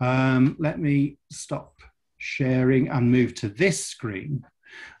 let me stop sharing and move to this screen.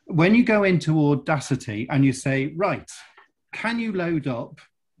 When you go into Audacity and you say, right, can you load up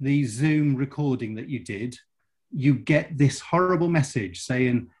the Zoom recording that you did, you get this horrible message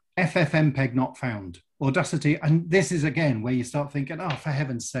saying, FFmpeg not found. Audacity, and this is again where you start thinking, oh, for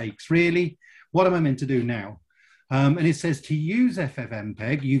heaven's sakes, really? What am I meant to do now? And it says to use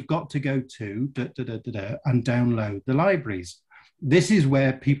FFmpeg, you've got to go to and download the libraries. This is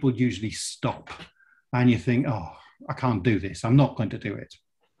where people usually stop, and you think, oh, I can't do this. I'm not going to do it.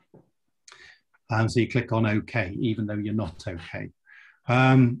 So you click on OK, even though you're not OK.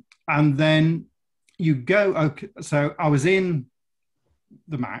 And then you go, okay, so I was in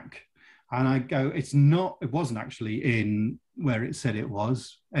the Mac, and I go, it wasn't actually in where it said it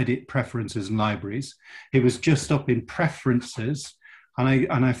was, edit preferences and libraries. It was just up in preferences,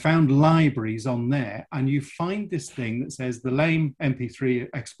 and I found libraries on there, and you find this thing that says the lame MP3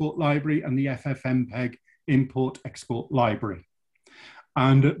 export library and the FFmpeg import export library.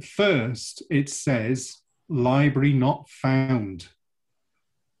 And at first it says, library not found.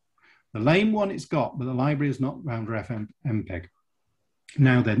 The lame one it's got, but the library is not found for FFmpeg.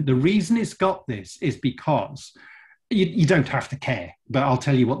 Now then, the reason it's got this is because you don't have to care, but I'll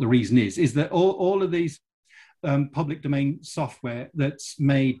tell you what the reason is that all of these public domain software that's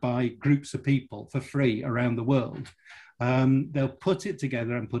made by groups of people for free around the world, they'll put it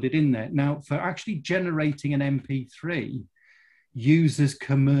together and put it in there. Now, for actually generating an MP3, uses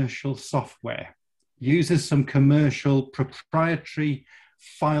commercial software, uses some commercial proprietary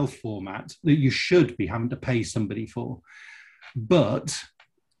file format that you should be having to pay somebody for. But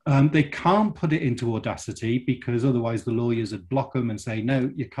they can't put it into Audacity because otherwise the lawyers would block them and say,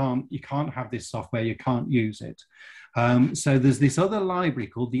 no, you can't have this software, you can't use it. So there's this other library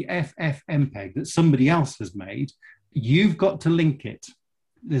called the FFmpeg that somebody else has made. You've got to link it.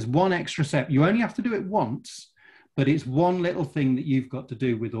 There's one extra step. You only have to do it once, but it's one little thing that you've got to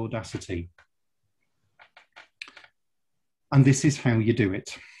do with Audacity. And this is how you do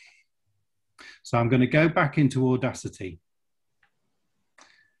it. So I'm going to go back into Audacity.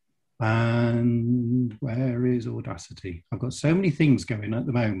 And where is Audacity? I've got so many things going at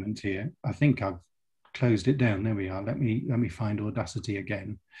the moment here. I think I've closed it down. There we are. Let me find Audacity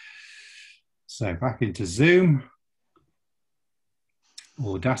again. So back into Zoom.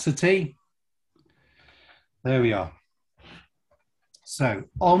 Audacity. There we are. So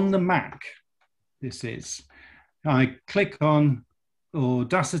on the Mac, this is, I click on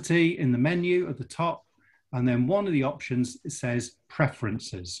Audacity in the menu at the top, and then one of the options says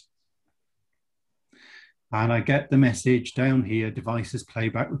Preferences. And I get the message down here, devices,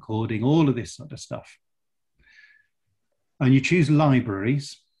 playback, recording, all of this sort of stuff. And you choose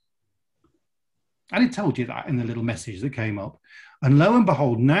libraries. And it told you that in the little message that came up. And lo and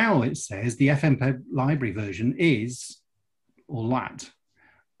behold, now it says the FFmpeg library version is all that.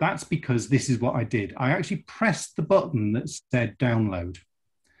 That's because this is what I did. I actually pressed the button that said download.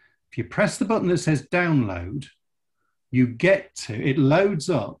 If you press the button that says download, you get to, it loads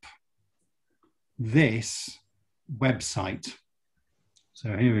up this website.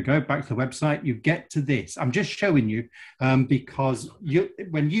 So here we go, back to the website. You get to this. I'm just showing you because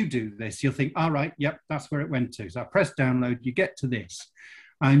when you do this, you'll think, all right, yep, that's where it went to. So I press download, you get to this.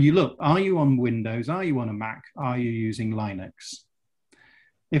 And you look, are you on Windows? Are you on a Mac? Are you using Linux?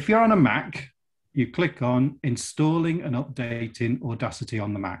 If you're on a Mac, you click on installing and updating Audacity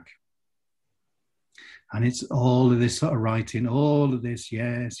on the Mac. And it's all of this sort of writing, all of this,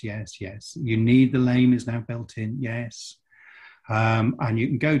 yes, yes, yes. You need the lame is now built in, yes. And you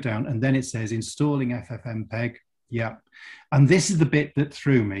can go down and then it says installing FFmpeg, yeah. And this is the bit that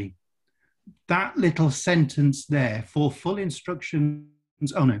threw me. That little sentence there, for full instructions,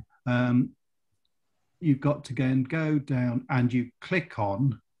 oh no, you've got to go down and you click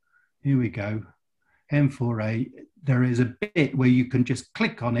on, here we go, M4A, there is a bit where you can just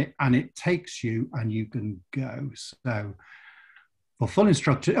click on it and it takes you and you can go. So for full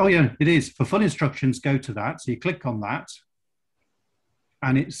instructions, oh yeah, it is. For full instructions, go to that. So you click on that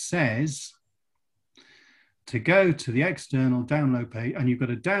and it says to go to the external download page and you've got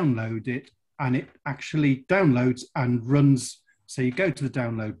to download it and it actually downloads and runs. So you go to the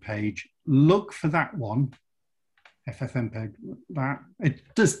download page, look for that one, FFmpeg, that. It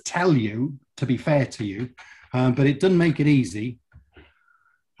does tell you, to be fair to you, but it doesn't make it easy.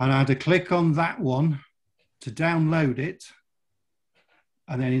 And I had to click on that one to download it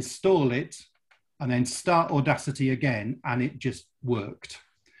and then install it and then start Audacity again, and it just worked.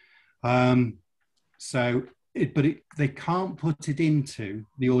 They can't put it into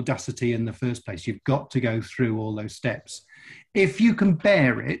the Audacity in the first place. You've got to go through all those steps. If you can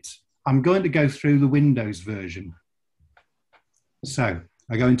bear it, I'm going to go through the Windows version. So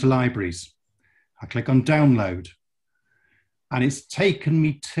I go into libraries, I click on download, and it's taken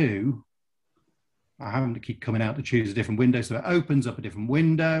me to, I haven't to keep coming out to choose a different window, so it opens up a different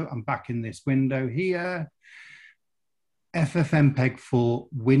window. I'm back in this window here. FFmpeg for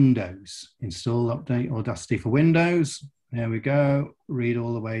Windows, install, update Audacity for Windows. There we go, read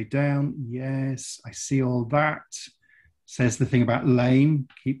all the way down. Yes, I see all that. Says the thing about lame,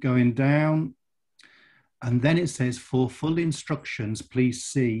 keep going down. And then it says, for full instructions, please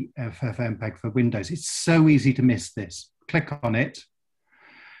see FFmpeg for Windows. It's so easy to miss this. Click on it.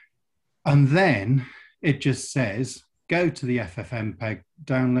 And then it just says, go to the FFmpeg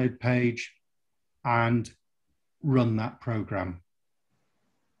download page and run that program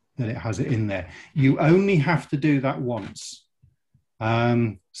that it has it in there. You only have to do that once.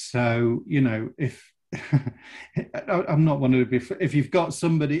 So, you know, if I'm not one of the, if you've got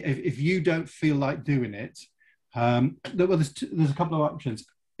somebody, if you don't feel like doing it, well, there's a couple of options.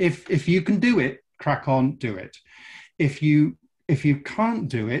 If you can do it crack on, do it. If you can't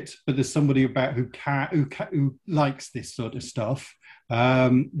do it, but there's somebody about who likes this sort of stuff,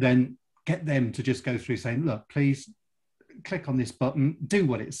 then get them to just go through saying, look, please click on this button, do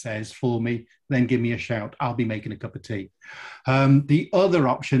what it says for me, then give me a shout. I'll be making a cup of tea. The other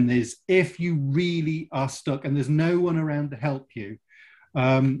option is if you really are stuck and there's no one around to help you,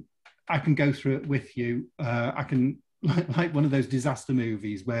 I can go through it with you. I can, like one of those disaster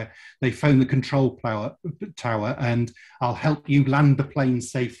movies where they phone the control tower and I'll help you land the plane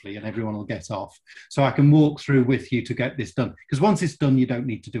safely and everyone will get off. So I can walk through with you to get this done. Because once it's done, you don't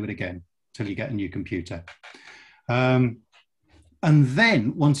need to do it again till you get a new computer. And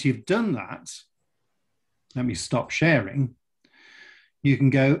then once you've done that, let me stop sharing. You can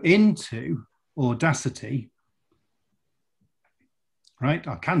go into Audacity. Right,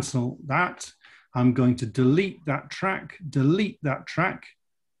 I'll cancel that. I'm going to delete that track, and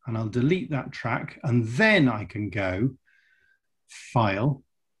I'll delete that track. And then I can go File,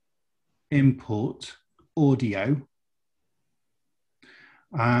 Import, Audio.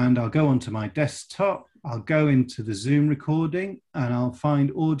 And I'll go onto my desktop. I'll go into the Zoom recording and I'll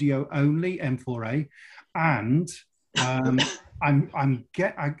find audio only, M4A. And I'm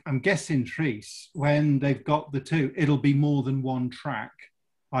guessing, Therese, when they've got the two, it'll be more than one track,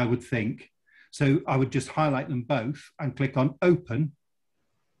 I would think. So I would just highlight them both and click on Open.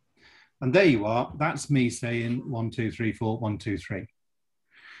 And there you are. That's me saying 1, 2, 3, 4, 1, 2, 3.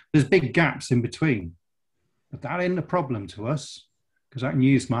 There's big gaps in between, but that ain't a problem to us because I can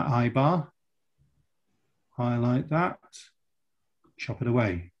use my I-bar, highlight that, chop it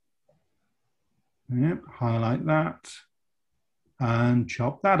away. Yep, highlight that and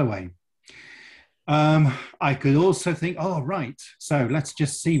chop that away. I could also think, oh, right, so let's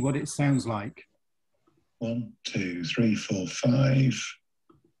just see what it sounds like. 1, 2, 3, 4, 5.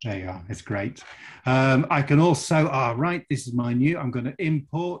 There you are, it's great. I can also, right, this is my new, I'm going to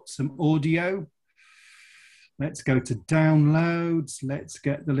import some audio. Let's go to downloads. Let's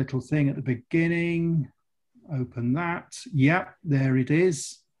get the little thing at the beginning. Open that. Yep, there it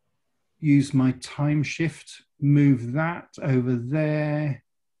is. Use my time shift, move that over there.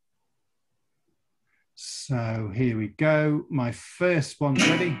 So here we go. My first one's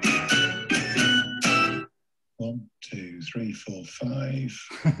ready. 1, 2, 3, 4, 5.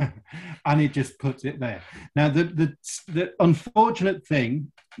 And it just puts it there. Now, the unfortunate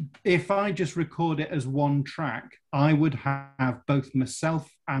thing, if I just record it as one track, I would have both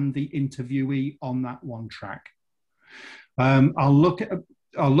myself and the interviewee on that one track. I'll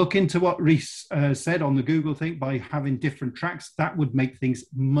look into what Reese said on the Google thing by having different tracks. That would make things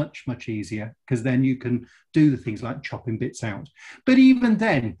much, much easier because then you can do the things like chopping bits out. But even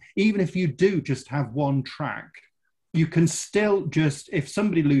then, even if you do just have one track, you can still just, if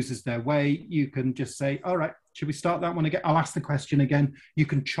somebody loses their way, you can just say, all right, should we start that one again? I'll ask the question again. You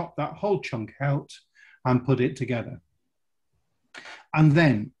can chop that whole chunk out and put it together. And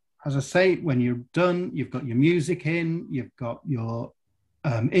then, as I say, when you're done, you've got your music in, you've got your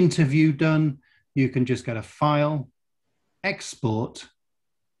interview done, you can just go to File, export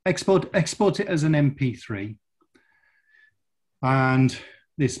it as an MP3. And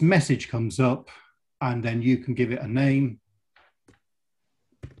this message comes up and then you can give it a name,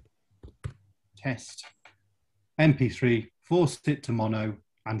 test, MP3, force it to mono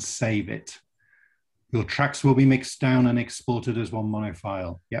and save it. Your tracks will be mixed down and exported as one mono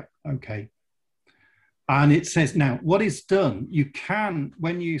file. Yep, okay. And it says, now, what is done, you can,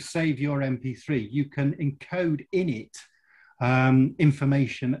 when you save your MP3, you can encode in it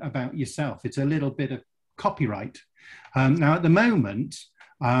information about yourself. It's a little bit of copyright. Now, at the moment,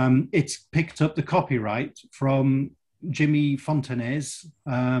 it's picked up the copyright from Jimmy Fontanez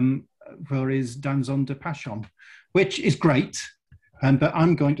for his Danzon de Passion, which is great. But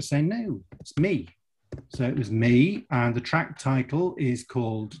I'm going to say, no, it's me. So it was me, and the track title is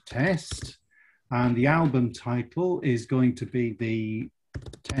called Test. And the album title is going to be the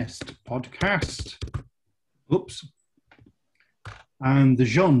Test Podcast. Oops. And the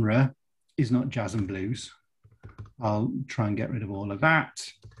genre is not jazz and blues. I'll try and get rid of all of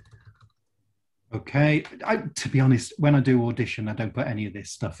that. Okay. To be honest, when I do audition, I don't put any of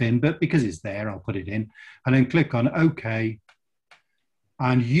this stuff in, but because it's there, I'll put it in. And then click on OK.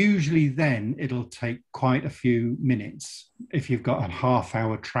 And usually then it'll take quite a few minutes if you've got a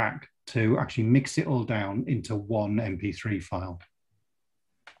half-hour track to actually mix it all down into one MP3 file.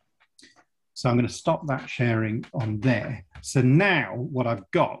 So I'm going to stop that sharing on there. So now what I've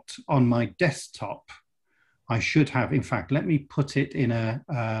got on my desktop, I should have, in fact, let me put it in a,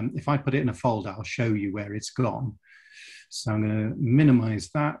 if I put it in a folder, I'll show you where it's gone. So I'm going to minimize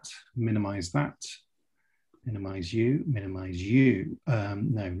that, minimize you, no,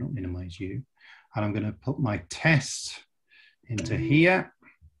 not minimize you. And I'm going to put my test into here.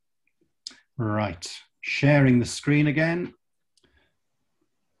 Right, sharing the screen again.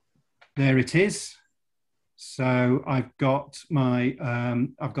 There it is. So I've got my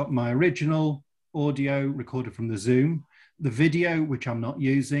original audio recorded from the Zoom, the video, which I'm not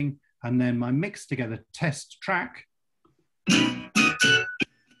using, and then my mixed together test track.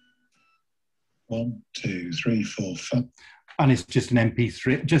 1, 2, 3, 4, 5. And it's just an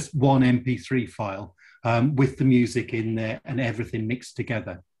MP3, just one MP3 file with the music in there and everything mixed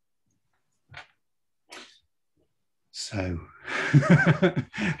together. So,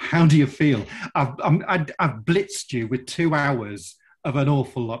 how do you feel? I've blitzed you with 2 hours of an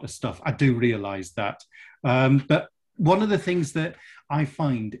awful lot of stuff. I do realise that. But one of the things that I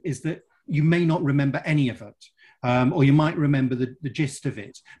find is that you may not remember any of it, or you might remember the gist of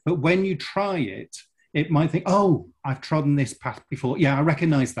it. But when you try it, it might think, oh, I've trodden this path before. Yeah, I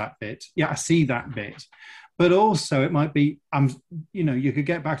recognise that bit. Yeah, I see that bit. But also it might be, you could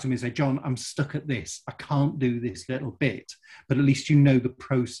get back to me and say, John, I'm stuck at this. I can't do this little bit, but at least you know the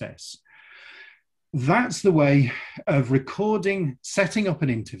process. That's the way of recording, setting up an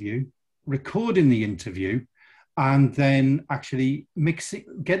interview, recording the interview, and then actually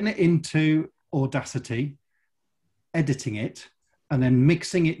getting it into Audacity, editing it, and then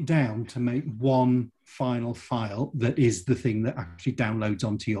mixing it down to make one final file that is the thing that actually downloads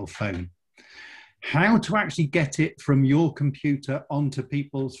onto your phone. How to actually get it from your computer onto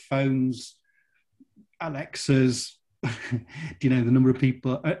people's phones, Alexas, do you know the number of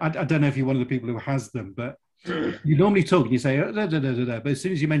people? I don't know if you're one of the people who has them, but you normally talk and you say, oh, da, da, da, da, da. But as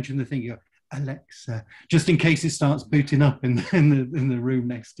soon as you mention the thing, you go, Alexa, just in case it starts booting up in the room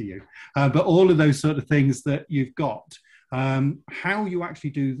next to you. But all of those sort of things that you've got, how you actually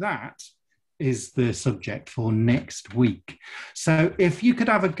do that is the subject for next week. So if you could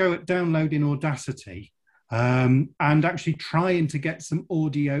have a go at downloading Audacity and actually trying to get some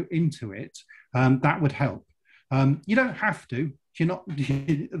audio into it, that would help. You don't have to. You're not.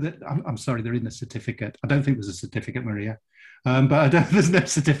 I'm sorry, they're in the certificate. I don't think there's a certificate, Maria, but there's no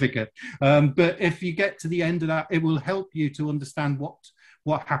certificate. But if you get to the end of that, it will help you to understand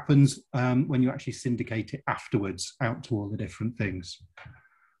what happens when you actually syndicate it afterwards out to all the different things.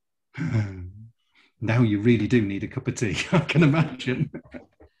 Now you really do need a cup of tea, I can imagine.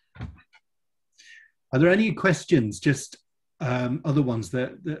 Are there any questions, just other ones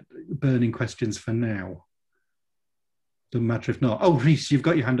that burning questions for now? Doesn't matter if not. Oh, Reese, you've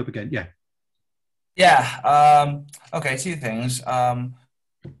got your hand up again. Yeah. Yeah. Okay, 2 things.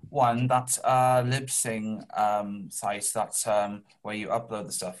 One, that Libsyn site, that's where you upload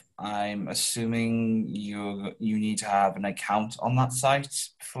the stuff. I'm assuming you need to have an account on that site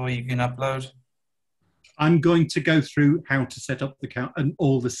before you can upload. I'm going to go through how to set up the account and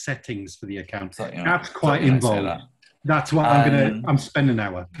all the settings for the account. That's quite involved. That's what I'm spending an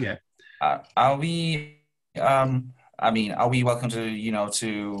hour. Yeah. Are we welcome to,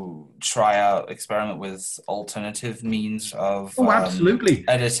 to try out, experiment with alternative means of absolutely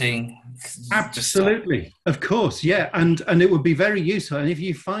editing? Absolutely. Of course. Yeah. And it would be very useful. And if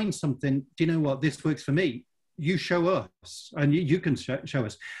you find something, do you know what, this works for me, you show us and you can show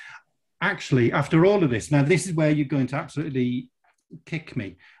us. Actually, after all of this, now this is where you're going to absolutely kick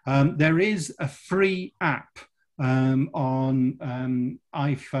me. There is a free app on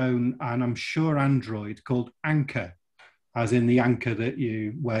iPhone and I'm sure Android called Anchor, as in the anchor that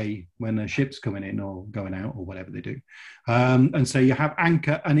you weigh when a ship's coming in or going out or whatever they do. And so you have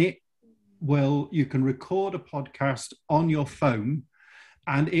Anchor and you can record a podcast on your phone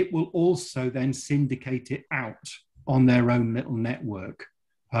and it will also then syndicate it out on their own little network.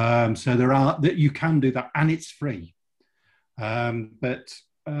 So you can do that and it's free. And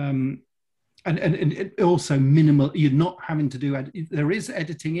it also minimal, you're not having to do, there is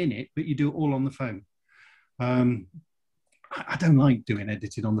editing in it, but you do it all on the phone. I don't like doing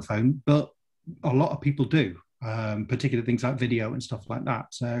editing on the phone, but a lot of people do, particularly things like video and stuff like that.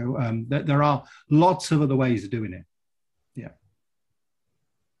 So there are lots of other ways of doing it. Yeah.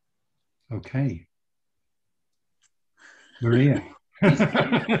 Okay. Maria. Send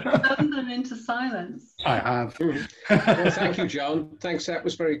them into silence. I have. Well, thank you, John. Thanks, that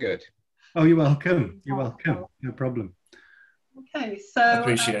was very good. Oh, you're welcome. You're welcome. No problem. Okay, so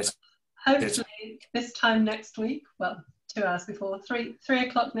appreciate it. Hopefully this time next week, well, 2 hours before, 3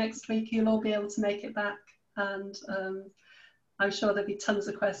 o'clock next week, you'll all be able to make it back, and I'm sure there'll be tons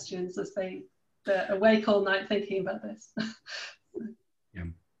of questions as they're awake all night thinking about this.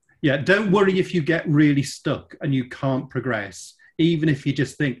 Yeah, don't worry if you get really stuck and you can't progress. Even if you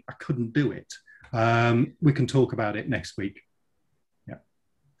just think, I couldn't do it. We can talk about it next week. Yeah.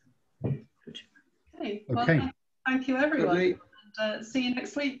 Okay. Well, Okay. thank you, everyone. Lovely. And see you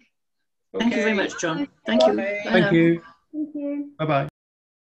next week. Thank you very much, John. Thank you. Bye. Thank you. Thank you. Bye-bye.